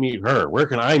 where'd you meet her? Where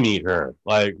can I meet her?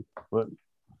 Like, what?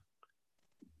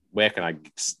 Where can I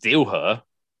steal her?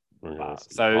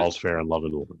 So all's fair in love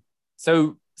and war.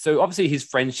 So obviously his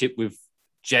friendship with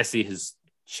Jesse has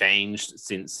changed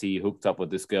since he hooked up with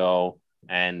this girl,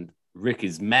 and Rick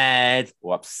is mad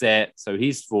or upset. So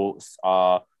his thoughts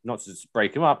are not to just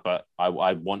break him up, but I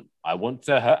want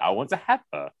to have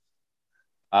her.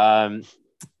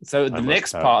 So the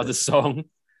next part of the song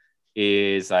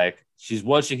is like, she's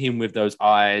watching him with those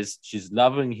eyes. She's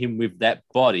loving him with that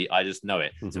body. I just know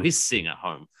it. So he's sitting at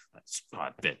home. Like,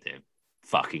 I bet they're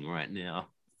fucking right now.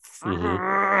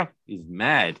 He's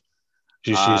mad.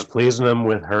 She's pleasing him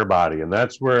with her body. And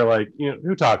that's where, like, you know,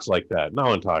 who talks like that? No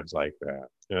one talks like that.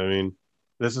 You know what I mean?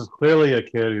 This is clearly a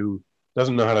kid who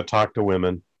doesn't know how to talk to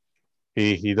women.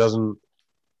 He doesn't,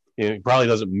 you know, he probably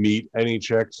doesn't meet any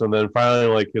chicks. And then finally,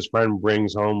 like, his friend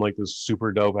brings home like this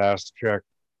super dope ass chick.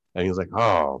 And he's like,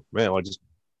 oh man,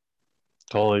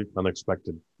 Totally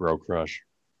unexpected bro crush.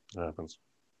 It happens.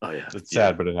 Oh yeah, It's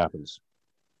sad, but it happens.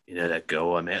 You know that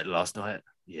girl I met last night?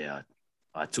 Yeah,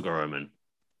 I took her home and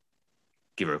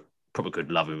give her a proper good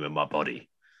loving with my body.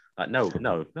 No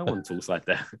one talks like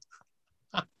that.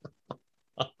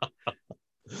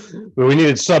 But we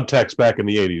needed subtext back in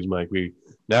the 80s, Mike.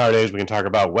 Nowadays we can talk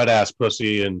about wet ass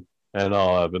pussy and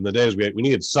all. But in the days we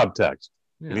needed subtext.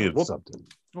 Yeah, we needed subtext.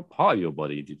 What part of your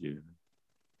body did you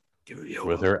give her the elbow?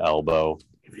 With her elbow?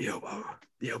 Give her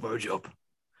the elbow job.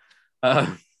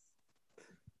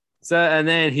 So and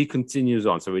then he continues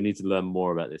on. So we need to learn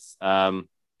more about this. So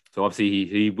obviously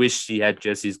he wished he had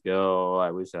Jesse's girl.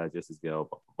 I wish I had Jesse's girl.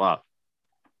 Blah, blah, blah.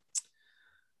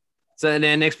 So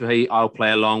then next, I'll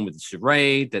play along with the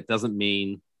charade. That doesn't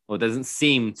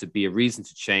seem to be a reason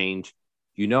to change.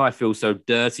 You know, I feel so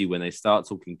dirty when they start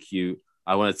talking cute.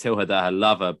 I want to tell her that I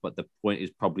love her, but the point is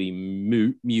probably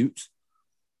mute.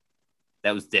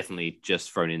 That was definitely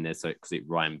just thrown in there because it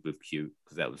rhymed with cute,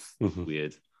 because that was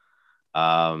weird.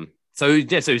 So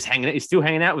he's still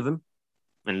hanging out with them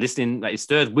and listening, like he's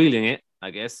third wheeling it,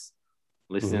 I guess,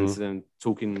 listening to them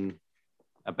talking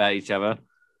about each other.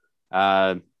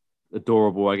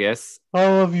 Adorable, I guess. I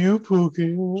love you,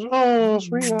 Pookie. Oh,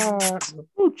 sweetheart.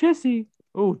 Oh, Jesse.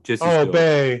 Oh, Jesse. Oh,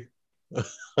 Bay.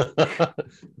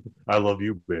 I love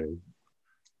you, Bay.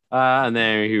 And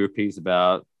then he repeats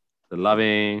about the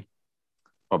loving,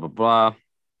 blah, blah, blah.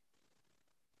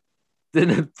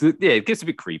 Then, it gets a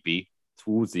bit creepy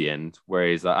towards the end, where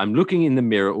he's like, I'm looking in the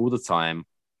mirror all the time,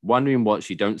 wondering what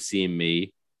she don't see in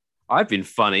me. I've been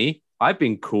funny. I've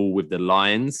been cool with the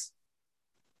lines.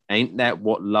 Ain't that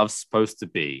what love's supposed to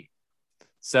be?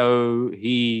 So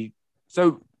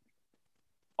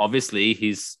obviously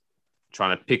he's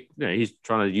trying to he's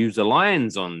trying to use the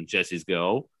lines on Jesse's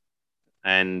girl,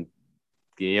 and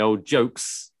the old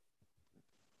jokes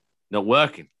not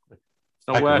working. It's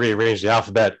not working. Could rearrange the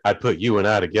alphabet. I'd put you and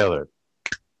I together.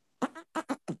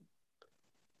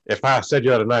 If I said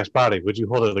you had a nice body, would you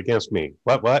hold it against me?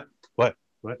 What?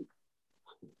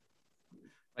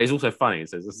 It's also funny.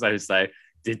 So say,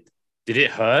 did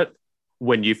it hurt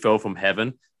when you fell from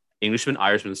heaven? Englishman,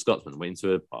 Irishman, Scotsman went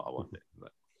into a bar one day.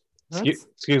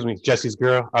 Excuse me, Jesse's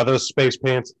girl. Are those space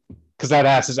pants? Because that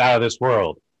ass is out of this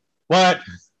world. What?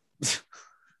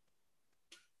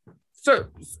 So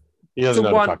he doesn't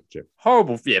know how to talk to you.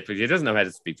 Horrible, but he doesn't know how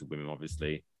to speak to women.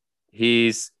 Obviously,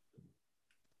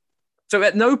 so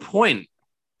at no point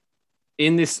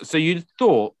in this. So you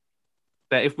thought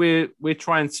that if we're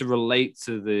trying to relate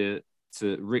to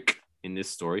Rick in this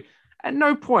story, at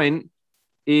no point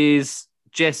is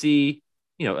Jesse,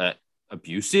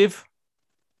 abusive.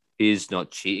 He's not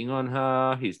cheating on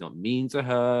her. He's not mean to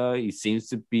her.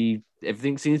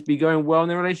 Everything seems to be going well in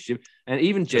their relationship. And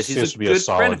even Jesse's a good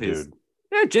friend of his. Dude.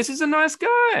 Yeah, Jesse's a nice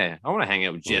guy. I want to hang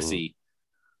out with Jesse.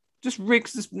 Just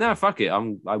Rick's just, no, fuck it. I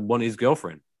want his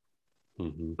girlfriend.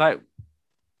 Like,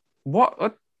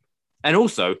 what? And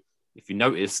also, if you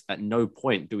notice, at no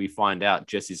point do we find out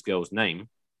Jesse's girl's name.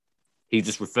 He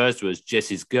just refers to her as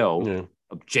Jesse's girl,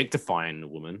 objectifying the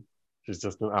woman. She's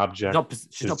just an object.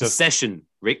 She's not possession,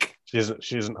 Rick. She's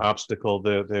an obstacle.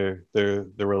 Their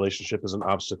relationship is an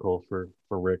obstacle for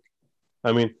Rick.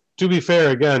 I mean, to be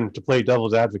fair, again, to play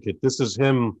devil's advocate, this is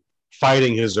him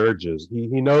fighting his urges.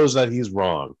 He knows that he's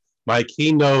wrong. Mike,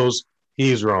 he knows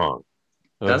he's wrong.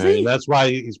 Okay? Does he? That's why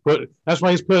he's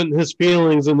putting his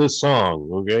feelings in this song.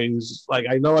 Okay, he's like,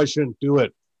 I know I shouldn't do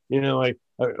it. I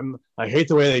hate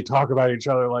the way they talk about each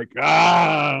other. Like,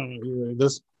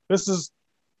 this is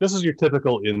your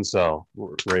typical incel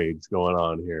rage going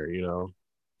on here.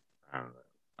 I don't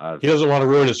know. He doesn't want to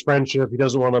ruin his friendship. He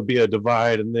doesn't want to be a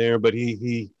divide in there, but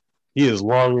he is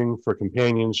longing for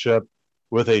companionship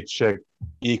with a chick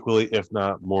equally, if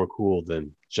not more cool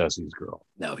than Jesse's girl.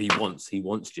 No, he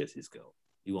wants Jesse's girl.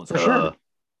 He wants her. Sure.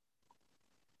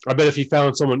 I bet if he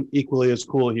found someone equally as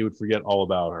cool, he would forget all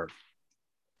about her.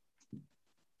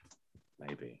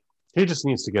 Maybe. He just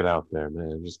needs to get out there,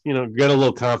 man. Just, get a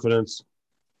little confidence.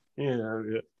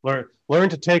 Learn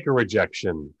to take a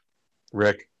rejection,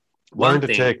 Rick. Learn to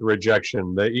take a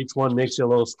rejection. Each one makes you a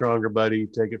little stronger, buddy.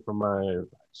 Take it from my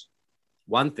advice.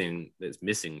 One thing that's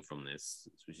missing from this,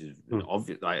 which is an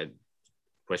obvious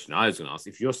question I was going to ask,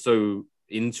 if you're so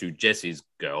into Jesse's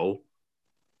girl,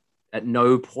 at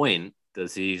no point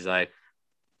does he's like,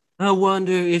 I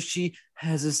wonder if she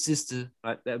has a sister.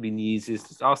 Like, that would be the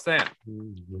easiest to ask that.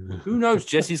 Who knows?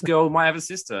 Jesse's girl might have a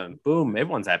sister. And boom,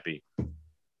 everyone's happy.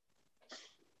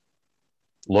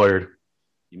 Lawyered.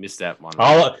 You missed that one.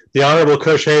 The Honorable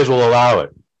Kush Hayes will allow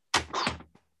it.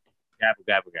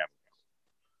 Gabble.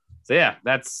 So yeah,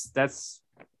 that's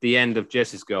the end of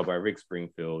Jesse's Girl by Rick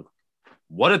Springfield.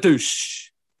 What a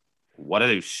douche. What a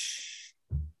douche.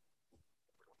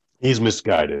 He's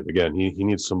misguided. Again, he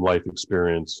needs some life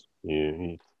experience.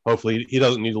 Hopefully he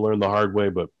doesn't need to learn the hard way,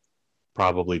 but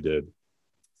probably did.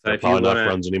 So They're probably not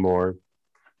friends anymore.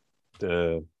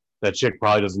 That chick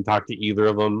probably doesn't talk to either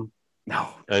of them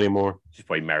anymore. She's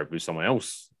probably married with someone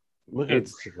else.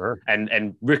 Sure.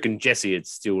 And Rick and Jesse are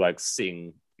still like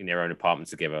sitting in their own apartment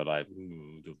together. Like,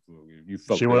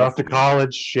 she went off to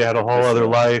college. She had a whole other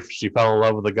life. She fell in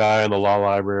love with a guy in the law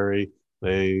library.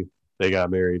 They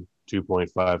got married.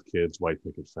 2.5 kids. White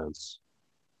picket fence.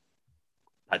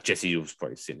 Jesse was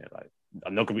probably sitting there like,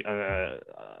 I'm not gonna be.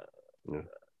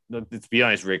 To be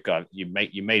honest, Rick, you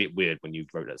made it weird when you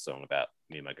wrote that song about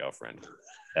me and my girlfriend.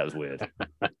 That was weird.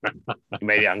 You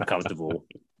made it uncomfortable.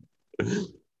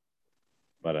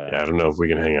 But I don't know if we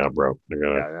can hang out, bro.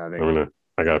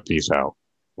 I gotta peace out.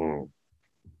 Do you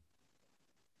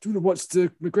want to watch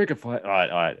the McGregor fight? All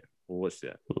right. We'll watch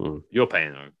that. You're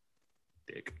paying though,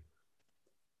 dick.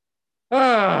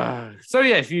 So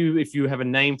yeah, if you have a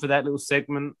name for that little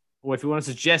segment, or if you want to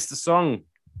suggest a song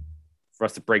for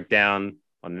us to break down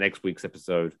on next week's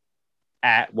episode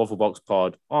at Wafflebox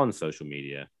Pod on social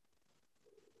media,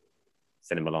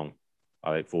 send them along.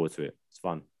 I look forward to it. It's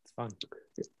fun. I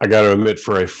got to admit,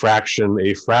 for a fraction of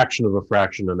a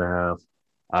fraction and a half,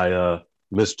 I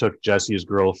mistook Jesse's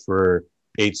girl for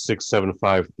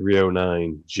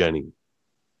 8675309 Jenny.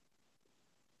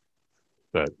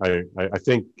 But I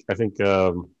think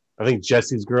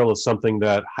Jesse's girl is something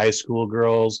that high school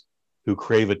girls who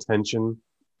crave attention.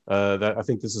 That I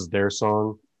think this is their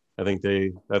song. I think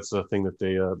that's the thing that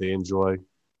they enjoy.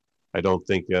 I don't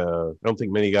think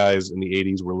many guys in the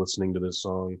 80s were listening to this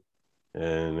song,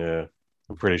 and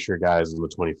I'm pretty sure guys in the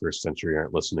 21st century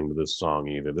aren't listening to this song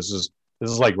either. This is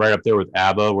like right up there with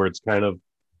ABBA, where it's kind of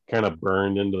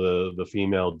burned into the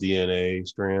female DNA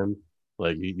strand.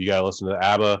 Like you gotta listen to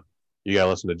ABBA, you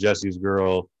gotta listen to Jesse's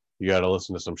Girl, you gotta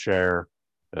listen to some Cher.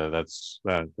 That's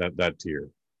that tier.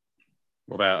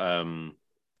 What about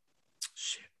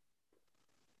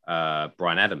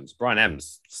Bryan Adams? Bryan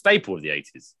Adams, staple of the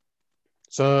 80s.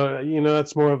 So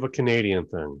that's more of a Canadian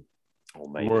thing. Oh,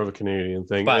 maybe. More of a Canadian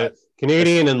thing. But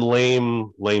Canadian and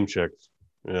lame chicks.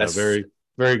 Very,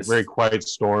 very, very quiet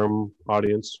storm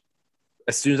audience.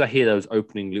 As soon as I hear those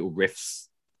opening little riffs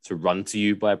to Run to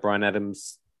You by Bryan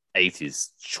Adams, 80s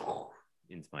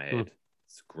into my head.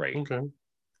 It's great. Okay.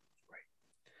 Great.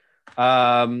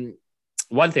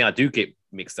 One thing I do get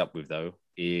mixed up with though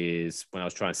is when I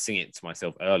was trying to sing it to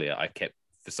myself earlier, I kept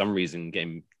for some reason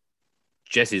getting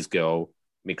Jesse's Girl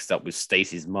mixed up with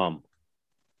Stacy's Mum.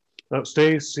 Oh,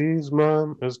 Stacy's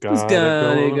mom has got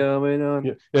it going on.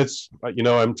 Yeah, it's I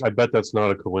bet that's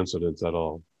not a coincidence at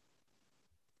all.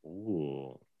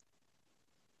 Ooh.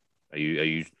 Are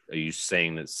you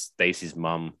saying that Stacy's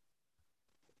mum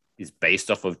is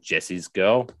based off of Jesse's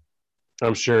Girl?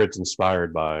 I'm sure it's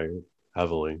inspired by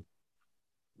heavily.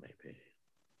 Maybe.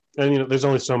 And there's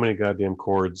only so many goddamn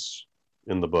chords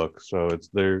in the book, so it's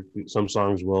there. Some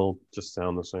songs will just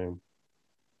sound the same.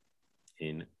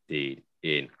 Indeed.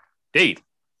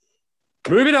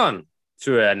 Moving on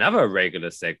to another regular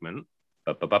segment.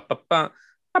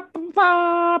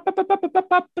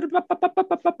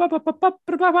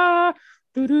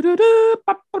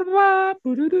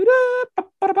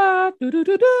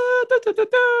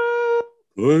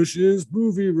 Bush's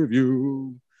movie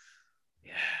review.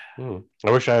 Yeah.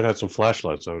 I wish I had some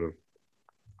flashlights. I would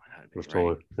have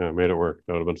totally made it work.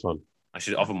 That would have been fun. I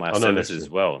should offer my services as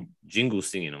well. Jingle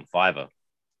singing on Fiverr.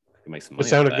 Make some money. It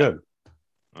sounded good.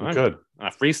 Right. Good. I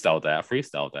freestyled that.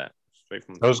 Straight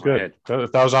from that was good. Head.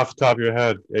 If that was off the top of your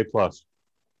head, A+.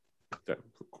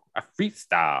 I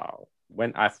freestyle.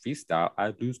 When I freestyle,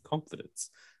 I lose confidence.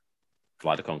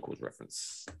 Flight of Conchords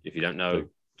reference. If you don't know,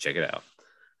 check it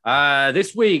out.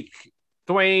 This week,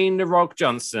 Dwayne The Rock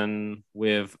Johnson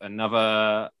with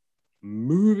another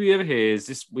movie of his.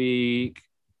 This week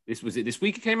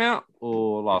it came out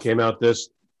or last? It came out this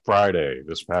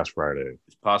past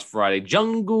Friday.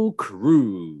 Jungle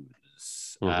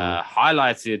Cruise,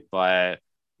 highlighted by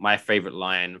my favorite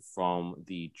line from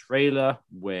the trailer,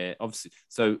 where obviously,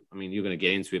 you're going to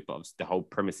get into it, but obviously the whole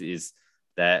premise is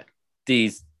that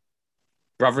these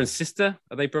brother and sister,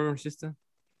 are they brother and sister?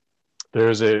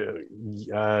 There's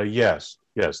yes,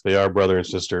 they are brother and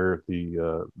sister.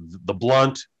 The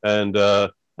blunt and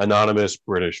anonymous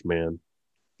British man,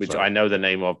 which I know the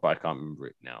name of, but I can't remember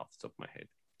it now off the top of my head.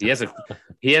 He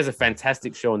has a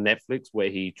fantastic show on Netflix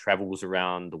where he travels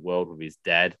around the world with his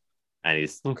dad, and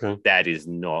his dad is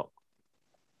not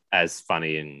as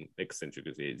funny and eccentric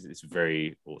as he is. It's a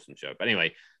very awesome show. But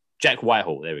anyway, Jack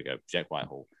Whitehall. There we go. Jack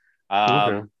Whitehall.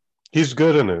 He's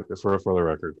good in it, for the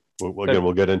record.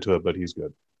 We'll get into it, but he's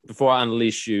good. Before I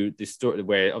unleash you, this story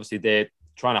where obviously they're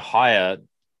trying to hire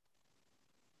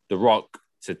The Rock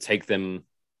to take them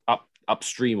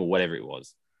upstream or whatever it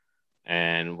was,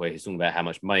 and where he's talking about how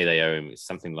much money they owe him. It's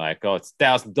something like, "Oh, it's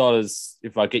 $1,000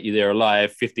 if I get you there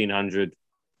alive, $1,500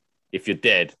 if you're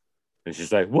dead." And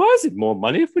she's like, "Why is it more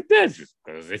money if we're dead?"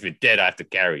 Because if you're dead, I have to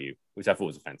carry you, which I thought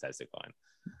was a fantastic line.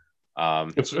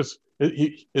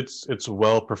 It's a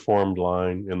well performed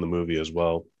line in the movie as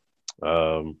well.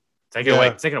 Take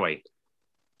it away.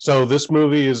 So this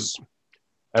movie is,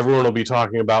 everyone will be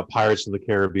talking about Pirates of the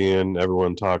Caribbean.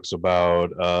 Everyone talks about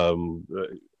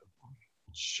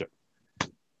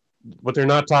what they're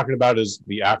not talking about is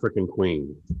the African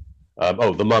Queen.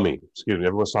 The Mummy. Excuse me.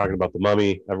 Everyone's talking about the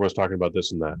Mummy. Everyone's talking about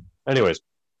this and that. Anyways,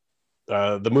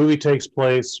 the movie takes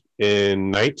place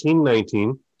in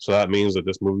 1919. So that means that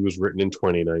this movie was written in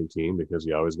 2019 because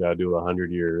you always got to do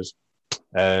 100 years.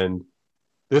 And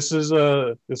this is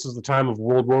the time of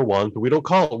World War I, but we don't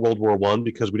call it World War I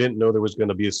because we didn't know there was going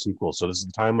to be a sequel. So this is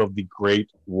the time of the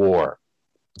Great War.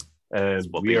 And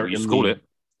we are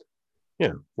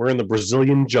we're in the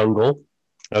Brazilian jungle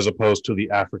as opposed to the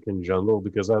African jungle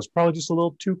because that was probably just a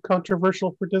little too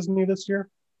controversial for Disney this year.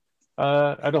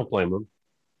 I don't blame them.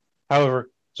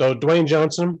 However, so Dwayne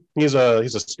Johnson, he's a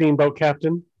steamboat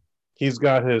captain. He's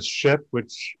got his ship,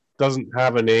 which doesn't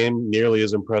have a name nearly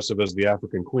as impressive as the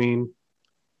African Queen.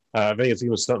 I think it's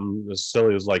even something as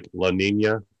silly as like La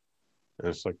Nina. And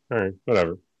it's like, all right,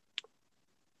 whatever.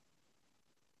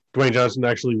 Dwayne Johnson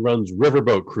actually runs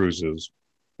riverboat cruises.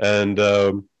 And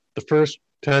the first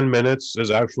 10 minutes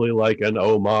is actually like an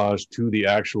homage to the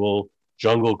actual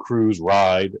Jungle Cruise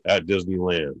ride at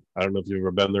Disneyland. I don't know if you've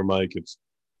ever been there, Mike. It's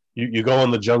you go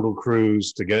on the Jungle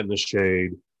Cruise to get in the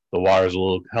shade. The water's a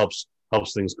little helps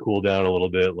things cool down a little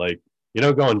bit. Like, you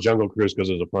don't go on Jungle Cruise because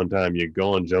it's a fun time. You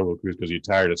go on Jungle Cruise because you're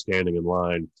tired of standing in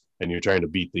line and you're trying to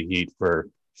beat the heat for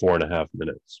 4.5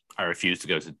 minutes. I refuse to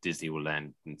go to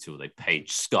Disneyland until they paid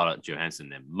Scarlett Johansson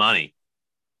their money.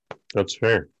 That's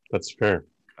fair. I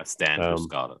stand for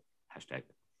Scarlett. Hashtag.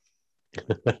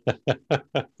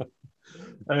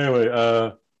 Anyway,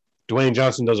 Dwayne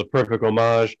Johnson does a perfect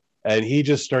homage, and he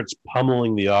just starts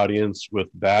pummeling the audience with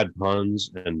bad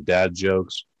puns and dad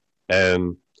jokes.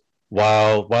 And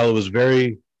while it was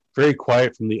very, very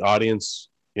quiet from the audience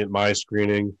in my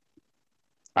screening,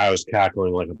 I was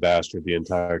cackling like a bastard the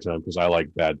entire time because I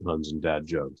like bad puns and dad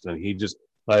jokes. And he just,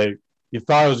 like, you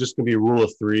thought it was just going to be a rule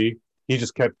of 3. He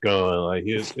just kept going. Like,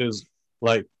 his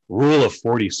like rule of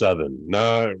 47.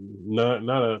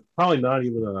 Probably not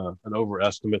even an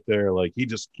overestimate there. Like, he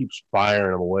just keeps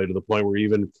firing them away to the point where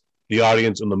even the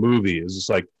audience in the movie is just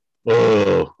like,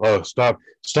 oh, stop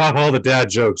all the dad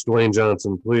jokes, Dwayne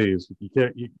Johnson, please. You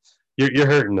can't. You're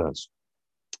hurting us.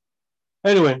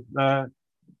 Anyway,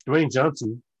 Dwayne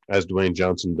Johnson, as Dwayne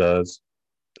Johnson does,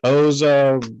 owes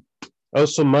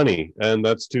some money, and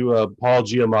that's to Paul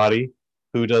Giamatti,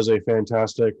 who does a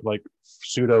fantastic, like,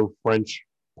 pseudo French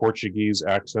Portuguese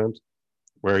accent,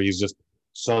 where he's just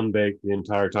sunbaked the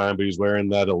entire time, but he's wearing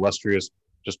that illustrious,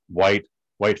 just white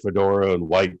fedora and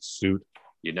white suit.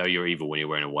 You know you're evil when you're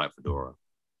wearing a white fedora.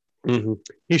 Mm-hmm.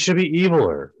 He should be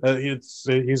eviler.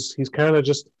 He's kind of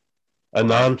just a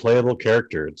non-playable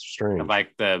character. It's strange.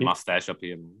 Like the mustache up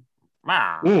here.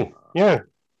 Yeah,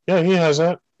 he has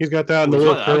that. He's got that and the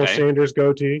little Colonel Sanders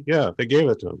goatee. Yeah, they gave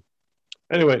it to him.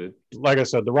 Anyway, like I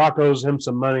said, The Rock owes him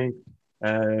some money,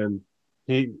 and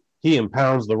he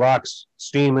impounds The Rock's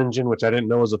steam engine, which I didn't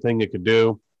know was a thing it could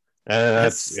do. And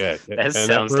that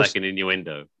sounds like an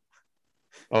innuendo.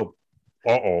 Oh,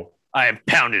 uh-oh. I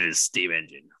impounded his steam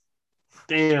engine.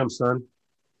 Damn, son.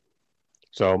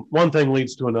 So one thing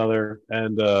leads to another,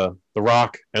 and The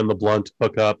Rock and the Blunt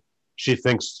hook up. She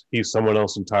thinks he's someone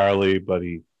else entirely, but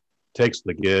he takes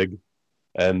the gig,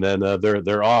 and then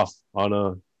they're off on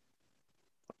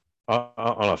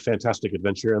a fantastic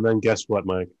adventure. And then guess what,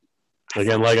 Mike?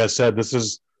 Again, like I said, this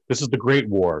is the Great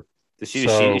War. Is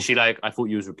she like, I thought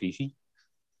you was Rikishi?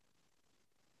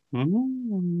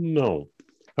 No.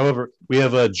 However, we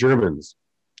have Germans.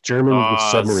 Germans with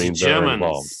submarines that are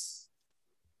involved.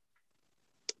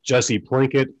 Jesse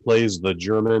Plinkett plays the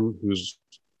German whose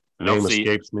name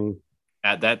escapes me.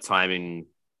 At that time in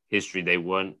history, they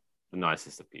weren't the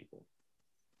nicest of people.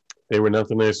 They were not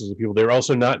the nicest of people. They were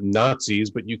also not Nazis,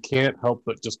 but you can't help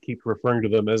but just keep referring to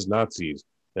them as Nazis.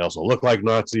 They also look like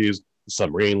Nazis. The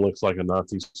submarine looks like a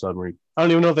Nazi submarine. I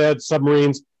don't even know if they had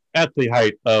submarines at the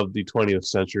height of the 20th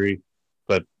century,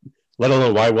 but let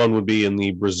alone why one would be in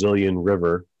the Brazilian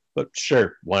River. But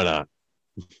sure, why not?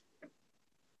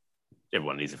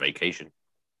 Everyone needs a vacation.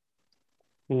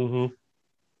 Mm-hmm.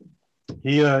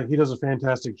 He does a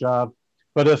fantastic job.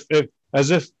 But if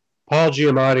Paul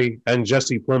Giamatti and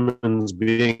Jesse Plemons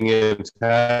being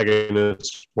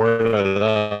antagonists weren't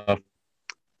enough,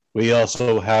 we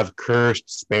also have cursed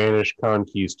Spanish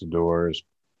conquistadors,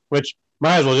 which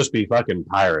might as well just be fucking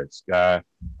pirates, guy.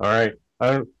 All right,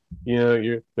 they're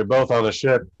both on a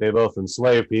ship. They both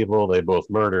enslave people. They both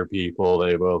murder people.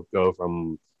 They both go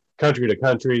from country to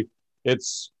country.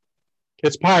 It's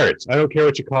pirates. I don't care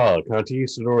what you call it.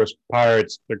 Conquistadors,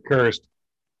 pirates. They're cursed.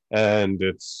 And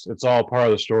it's all part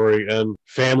of the story. And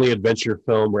family adventure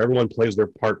film where everyone plays their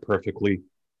part perfectly.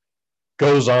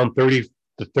 Goes on 30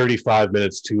 to 35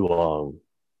 minutes too long.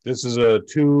 This is a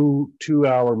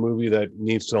two-hour movie that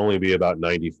needs to only be about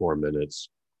 94 minutes.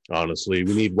 Honestly,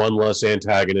 we need one less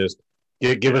antagonist.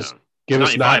 Give us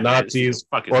not Nazis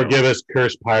or give us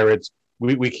cursed pirates.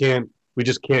 We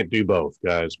just can't do both,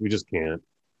 guys. We just can't.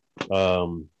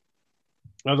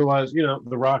 Otherwise,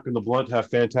 The Rock and the Blunt have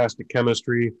fantastic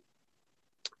chemistry.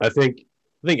 I think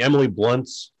Emily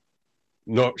Blunt's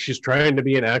she's trying to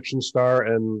be an action star,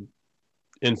 and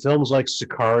in films like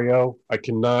Sicario, I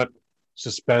cannot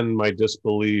suspend my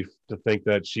disbelief to think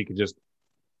that she could just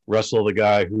wrestle the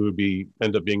guy who would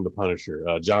end up being the Punisher,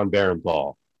 John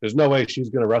Barenthal. There's no way she's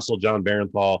going to wrestle John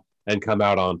Barenthal and come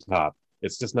out on top.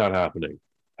 It's just not happening.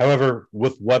 However,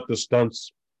 with what the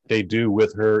stunts they do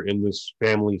with her in this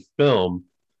family film,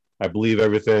 I believe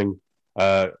everything.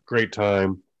 Great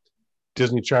time.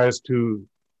 Disney tries to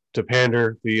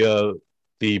pander.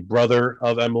 The brother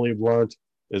of Emily Blunt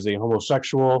is a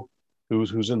homosexual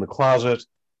who's in the closet,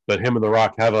 but him and The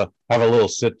Rock have a little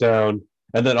sit down,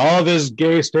 and then all of his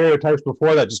gay stereotypes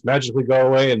before that just magically go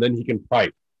away, and then he can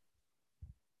fight.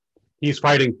 He's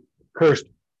fighting cursed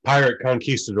pirate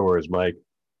conquistadors, Mike,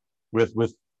 with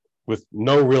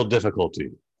no real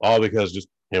difficulty, all because just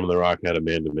him and The Rock had a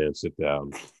man-to-man sit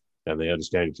down, and they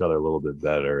understand each other a little bit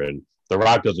better. And The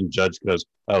Rock doesn't judge because,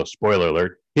 spoiler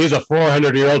alert, he's a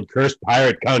 400-year-old cursed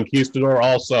pirate conquistador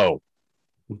also.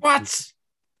 What?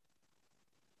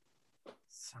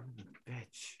 Son of a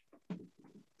bitch.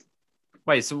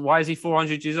 Wait, so why is he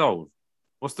 400 years old?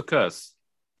 What's the curse?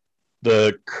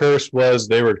 The curse was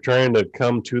they were trying to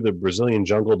come to the Brazilian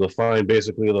jungle to find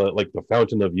basically the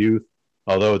fountain of youth,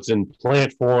 although it's in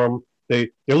plant form. They're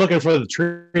looking for the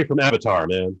tree from Avatar,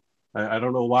 man. I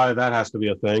don't know why that has to be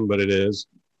a thing, but it is.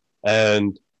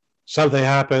 And something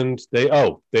happened. They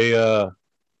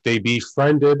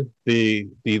befriended the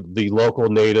local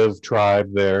native tribe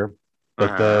there,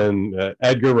 but then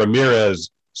Edgar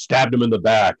Ramirez stabbed him in the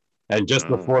back, and just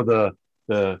before the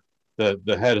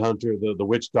headhunter, the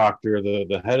witch doctor,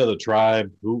 the head of the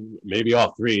tribe, who maybe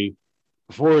all three,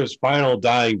 before his final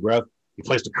dying breath, he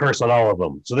placed a curse on all of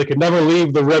them, so they could never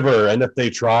leave the river, and if they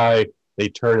try, they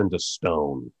turn into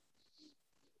stone.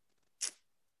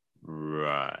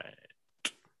 Right.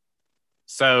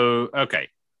 So, okay.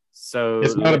 So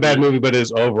it's not a bad movie, but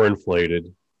it's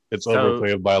overinflated. It's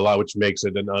overinflated by a lot, which makes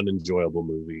it an unenjoyable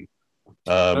movie.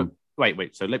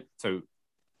 Wait. So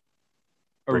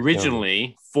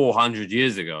originally, 400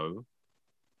 years ago,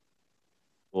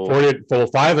 or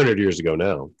 500 years ago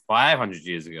now. 500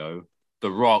 years ago,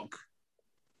 The Rock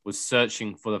was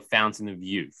searching for the Fountain of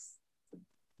Youth.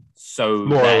 So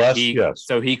more or less, yes.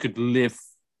 So he could live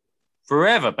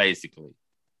forever, basically.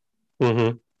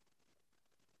 Mm-hmm.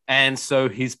 And so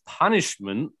his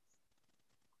punishment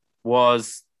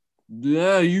was,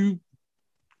 you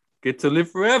get to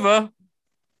live forever.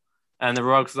 And The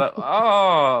Rock's like,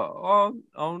 oh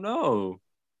no.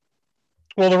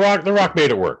 Well, The Rock made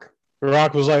it work. The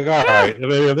Rock was like, all right,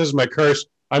 if this is my curse,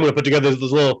 I'm going to put together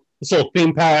this little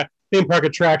theme park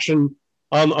attraction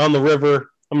on the river.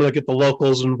 I'm going to get the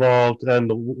locals involved, and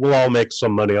we'll all make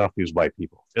some money off these white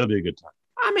people. It'll be a good time.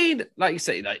 I mean, like you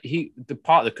say, the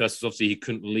part of the curse was obviously he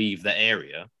couldn't leave the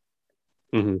area.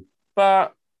 Mm-hmm.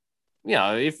 But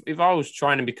if I was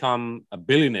trying to become a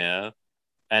billionaire,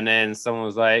 and then someone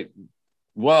was like,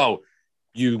 "Whoa,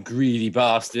 you greedy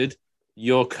bastard!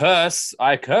 Your curse,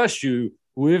 I curse you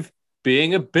with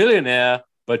being a billionaire,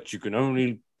 but you can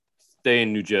only stay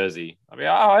in New Jersey." I'd be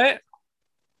all right.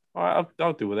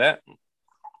 I'll deal with that.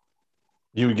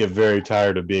 You would get very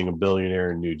tired of being a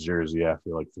billionaire in New Jersey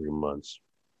after like 3 months.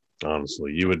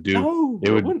 Honestly, you would do. No,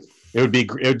 it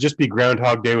would just be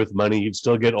Groundhog Day with money. You'd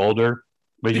still get older,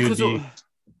 but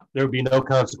there would be no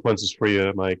consequences for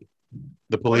you, Mike.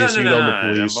 The police, the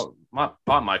police.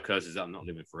 My curse is that I'm not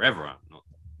living forever. I'm not.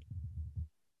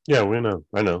 Yeah,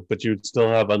 I know, but you'd still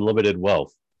have unlimited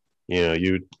wealth.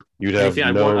 You'd have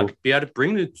I could be able to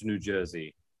bring it to New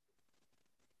Jersey.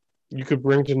 You could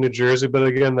bring to New Jersey, but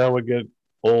again, that would get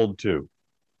old too.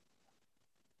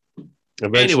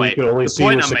 Eventually, Anyway, you can only the see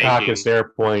point the I'm making- Secaucus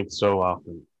Airpoint so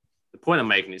often. The point I'm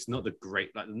making is not the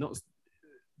great, like, not.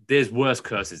 There's worse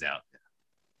curses out there.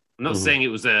 I'm not saying it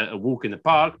was a walk in the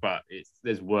park, but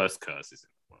there's worse curses in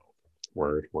the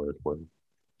world.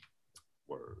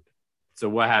 Word. So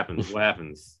what happens? What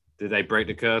happens? Did they break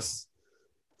the curse?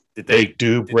 Did They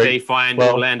they find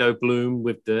Orlando Bloom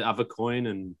with the other coin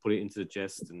and put it into the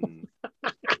chest? And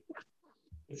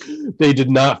They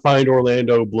did not find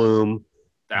Orlando Bloom.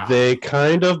 Ah. They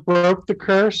kind of broke the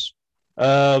curse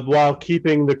while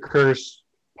keeping the curse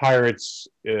pirates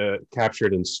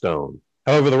captured in stone.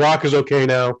 However, The Rock is okay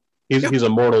now. He's a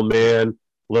mortal man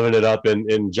living it up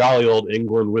in jolly old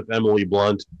England with Emily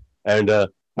Blunt. And I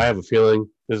have a feeling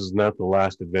this is not the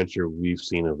last adventure we've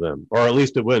seen of them. Or at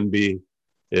least it wouldn't be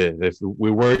if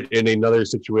we weren't in another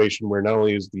situation where not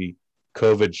only is the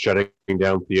COVID shutting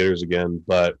down theaters again,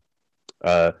 but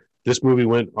this movie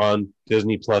went on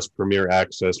Disney Plus Premier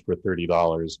Access for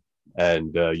 $30,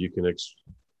 and you can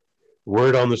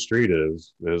word on the street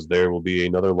is there will be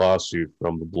another lawsuit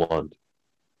from the Blunt.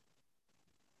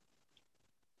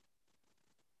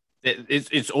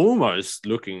 It's almost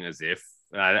looking as if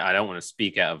I don't want to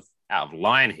speak out of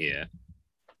line here,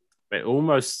 but it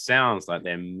almost sounds like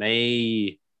there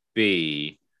may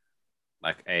be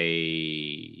like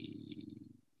a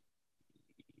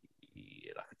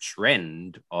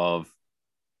trend of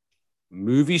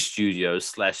movie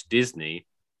studios / Disney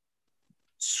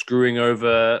screwing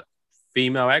over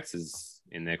female actors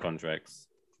in their contracts.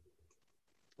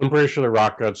 I'm pretty sure The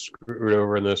Rock got screwed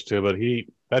over in this too, but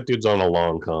that dude's on a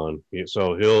long con,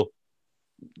 so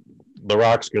The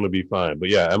Rock's going to be fine. But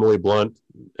yeah, Emily Blunt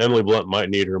might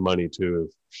need her money too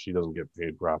if she doesn't get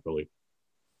paid properly.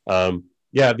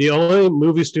 Yeah, the only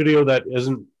movie studio that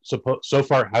so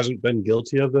far hasn't been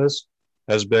guilty of this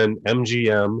has been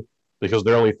MGM, because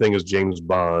their only thing is James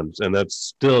Bond, and that's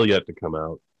still yet to come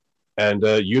out. And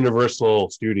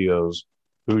Universal Studios,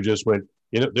 who just went,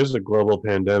 there's a global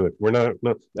pandemic. We're not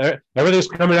everything's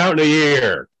coming out in a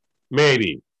year,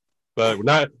 maybe, but we're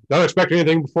not expecting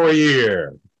anything before a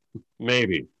year,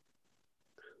 maybe.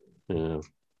 Yeah.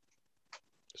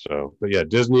 So, but yeah,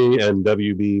 Disney and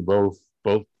WB both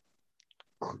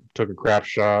took a crap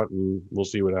shot, and we'll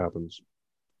see what happens.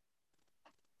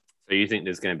 So you think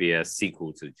there's going to be a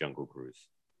sequel to Jungle Cruise?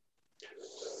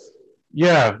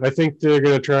 Yeah, I think they're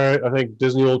going to try. I think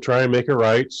Disney will try and make it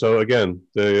right. So again,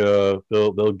 they'll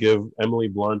give Emily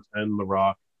Blunt and The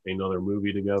Rock another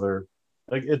movie together.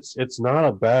 Like it's not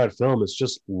a bad film. It's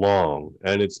just long,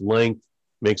 and its length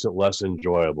makes it less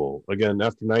enjoyable. Again,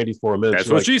 after 94 minutes,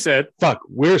 that's what she said. Fuck,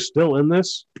 we're still in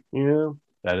this. Yeah,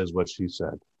 that is what she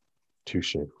said.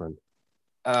 Touche, friend.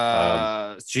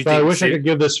 I wish I could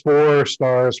give this 4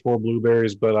 stars, 4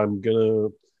 blueberries, but I'm gonna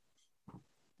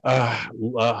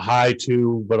a high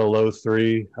 2, but a low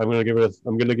 3. I'm gonna give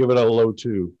it a low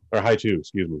 2 or high 2.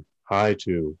 Excuse me, high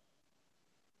 2.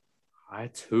 High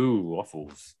 2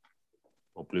 waffles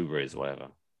or blueberries, whatever.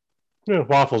 Yeah,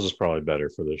 waffles is probably better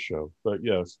for this show, but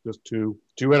yes, just 2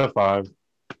 out of 5.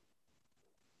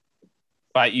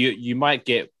 But you might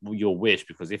get your wish,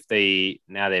 because if they're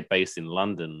based in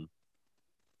London,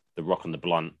 The Rock and the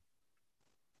Blunt,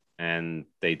 and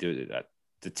they do that,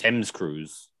 the Thames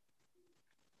cruise,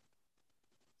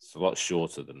 it's a lot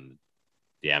shorter than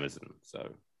the Amazon, so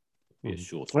it'll be a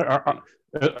shorter.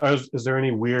 Is there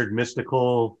any weird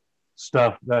mystical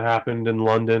stuff that happened in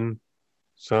London?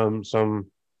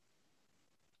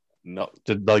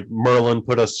 Did like Merlin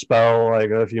put a spell, like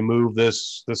if you move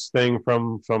this thing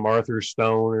from Arthur's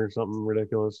stone or something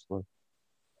ridiculous? Like,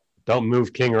 don't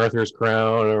move King Arthur's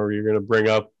crown, or you're gonna bring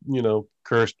up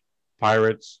cursed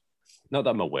pirates. Not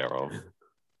that I'm aware of.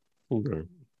 Okay.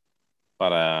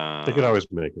 But they could always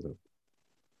make it up.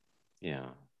 Yeah,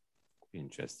 be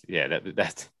interesting. Yeah, that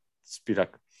be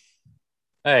like,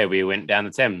 hey, we went down the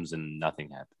Thames and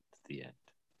nothing happened at the end.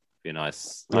 Be a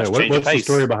nice What's the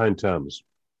story behind Thames?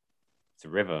 It's a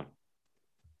river.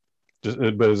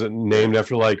 But is it named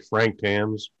after like Frank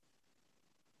Thames?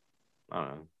 I don't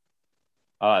know.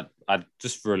 I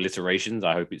just for alliterations,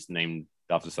 I hope it's named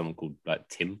after someone called like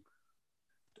Tim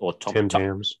or Tim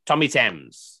Tams. Tommy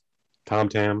Thames. Tom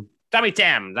Tam. Tommy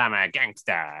Thames. I'm a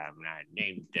gangster. I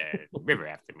named the river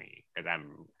after me because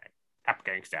I'm a top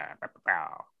gangster.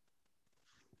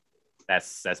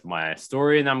 That's my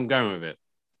story, and I'm going with it.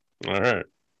 All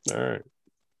right.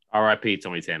 R.I.P.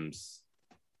 Tommy Thames.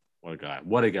 What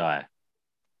a guy.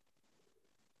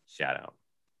 Shout out.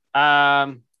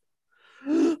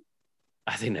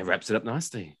 I think that wraps it up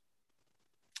nicely.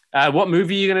 What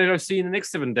movie are you going to go see in the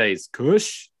next 7 days?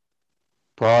 Kush?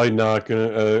 Probably not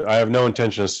going to. I have no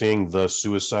intention of seeing The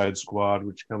Suicide Squad,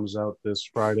 which comes out this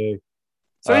Friday.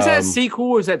 So is that a sequel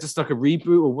or is that just like a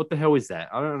reboot or what the hell is that?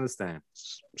 I don't understand.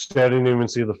 I didn't even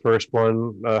see the first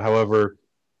one. However,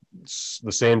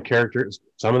 the same characters,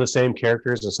 some of the same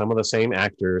characters and some of the same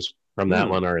actors from that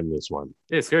one are in this one.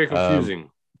 Yeah, it's very confusing.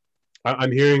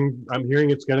 I'm hearing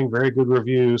it's getting very good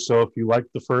reviews. So if you like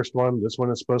the first one, this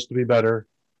one is supposed to be better.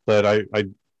 But I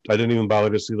didn't even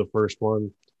bother to see the first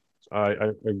one.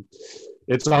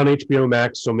 It's on HBO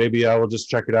Max, so maybe I will just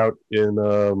check it out in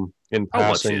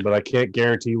passing. But I can't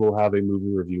guarantee we'll have a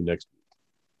movie review next week.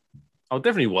 I'll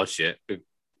definitely watch it,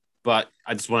 but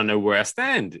I just want to know where I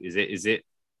stand. Does it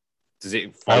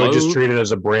follow? I would just treat it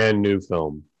as a brand new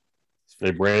film,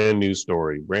 a brand new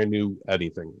story, brand new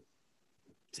anything.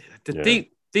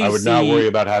 I would not worry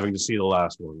about having to see the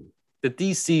last one. The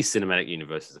DC cinematic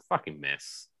universe is a fucking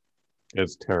mess.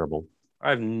 It's terrible.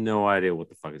 I have no idea what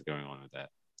the fuck is going on with that.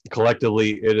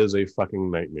 Collectively, it is a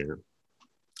fucking nightmare.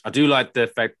 I do like the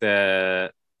fact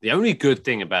that the only good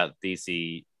thing about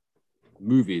DC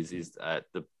movies is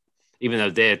even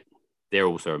though they're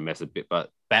also a mess a bit,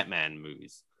 but Batman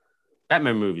movies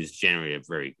generally are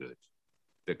very good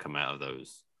that come out of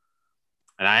those.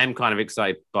 And I am kind of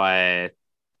excited by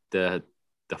the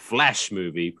Flash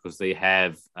movie because they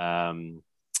have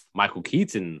Michael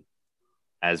Keaton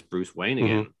as Bruce Wayne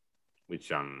again,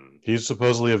 which he's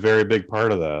supposedly a very big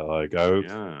part of that. Like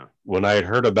when I had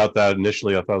heard about that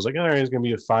initially, I thought I was like, all right, he's gonna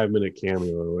be a 5-minute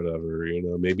cameo or whatever,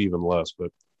 maybe even less.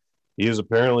 But he is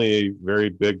apparently a very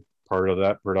big part of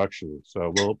that production.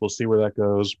 So we'll see where that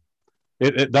goes.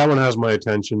 That one has my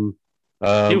attention.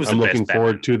 I'm looking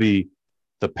forward to the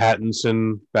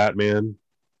Pattinson Batman.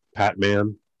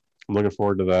 I'm looking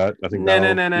forward to that. I think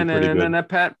that'll be pretty good.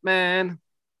 Patman.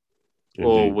 Indeed.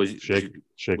 Or was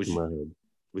shaking my head?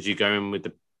 Was you going with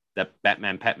the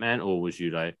Batman Patman, or was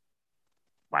you like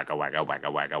wagga wagga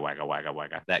wagga wagga wagga wagga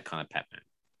wagga that kind of Patman?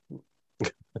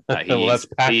 Well, that's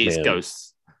Pac-Man. He is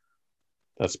ghosts.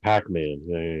 That's Pac-Man.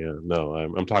 Yeah. No,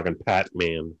 I'm talking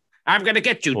Patman. I'm gonna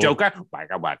get you, Joker.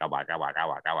 Wagga wagga wagga wagga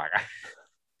wagga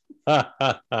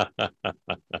wagga.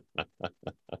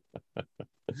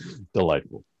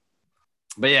 Delightful.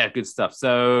 But yeah, good stuff.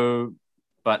 So,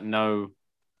 but no.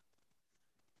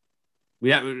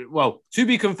 To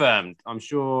be confirmed. I'm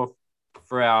sure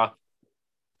for our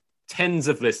tens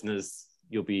of listeners,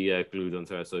 you'll be glued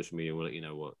onto our social media. We'll let you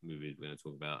know what movies we're going to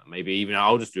talk about. Maybe even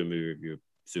I'll just do a movie review of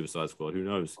Suicide Squad. Who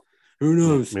knows?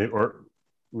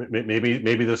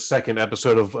 Maybe the second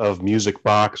episode of Music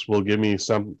Box will give me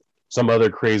some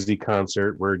other crazy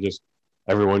concert where just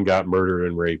everyone got murdered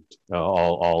and raped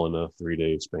all in a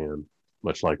 3-day span,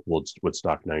 much like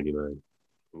Woodstock 99.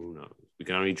 Who knows? We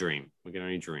can only dream.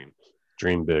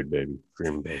 Dream big, baby.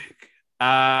 Dream big.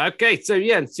 Okay, so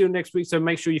yeah, until next week. So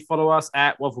make sure you follow us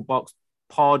at Wafflebox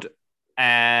Pod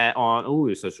on all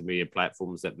the social media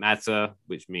platforms that matter,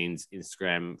 which means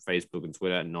Instagram, Facebook, and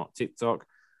Twitter, and not TikTok.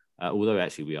 Although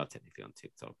actually we are technically on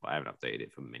TikTok, but I haven't updated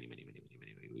it for many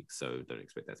weeks, so don't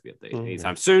expect that to be updated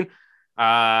anytime soon.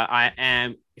 I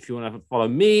am, if you want to follow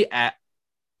me, at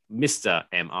Mr.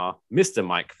 MR, Mr.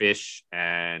 Mike Fish,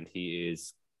 and he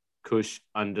is Kush_.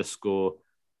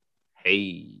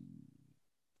 Hey,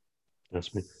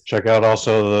 that's me. Check out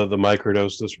also the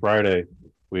microdose this Friday.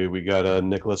 We got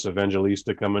Nicholas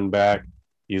Evangelista coming back.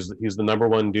 He's the number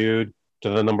one dude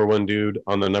to the number one dude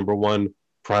on the number one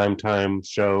primetime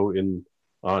show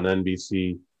on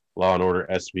NBC, Law and Order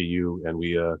SVU, and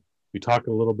we talk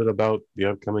a little bit about the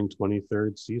upcoming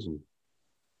 23rd season.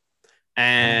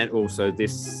 And also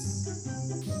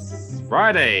this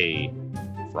Friday.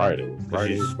 Which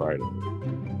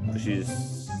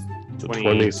is the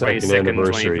 22nd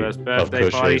anniversary 21st birthday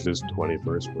of party. Cush's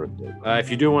 21st birthday.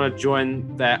 If you do want to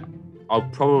join that, I'll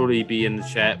probably be in the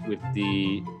chat with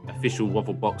the official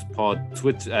Wafflebox Pod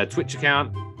Twitch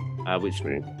account, which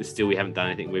still we haven't done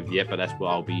anything with yet, but that's what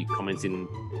I'll be commenting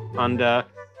under.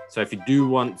 So if you do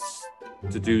want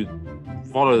to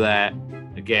follow that,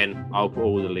 again, I'll put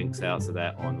all the links out to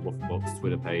that on the Wafflebox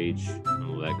Twitter page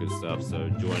and all that good stuff. So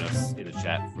join us in the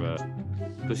chat for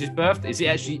Cush's birthday. Is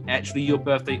it actually your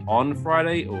birthday on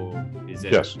Friday, or is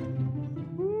it? Yes.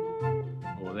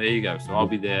 Well, there you go. So I'll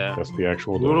be there. That's the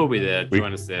actual day. We'll all be there.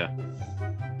 Join us there.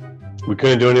 We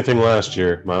couldn't do anything last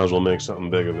year. Might as well make something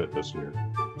big of it this year.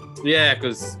 Yeah,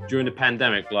 because during the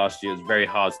pandemic last year, it was very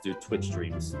hard to do Twitch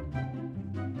streams.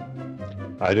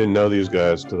 I didn't know these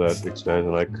guys to that extent,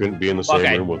 and I couldn't be in the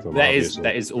same room with them. That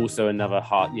is also another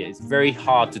hard. Yeah, it's very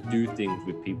hard to do things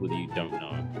with people that you don't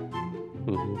know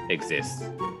exist.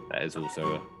 That is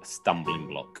also a stumbling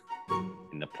block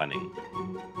in the planning.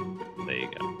 There you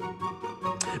go.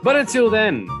 But until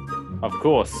then, of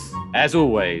course, as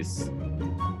always,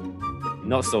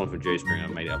 not stolen from Jerry Springer. I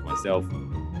made it up myself.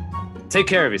 Take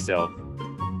care of yourself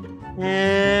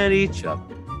and each other.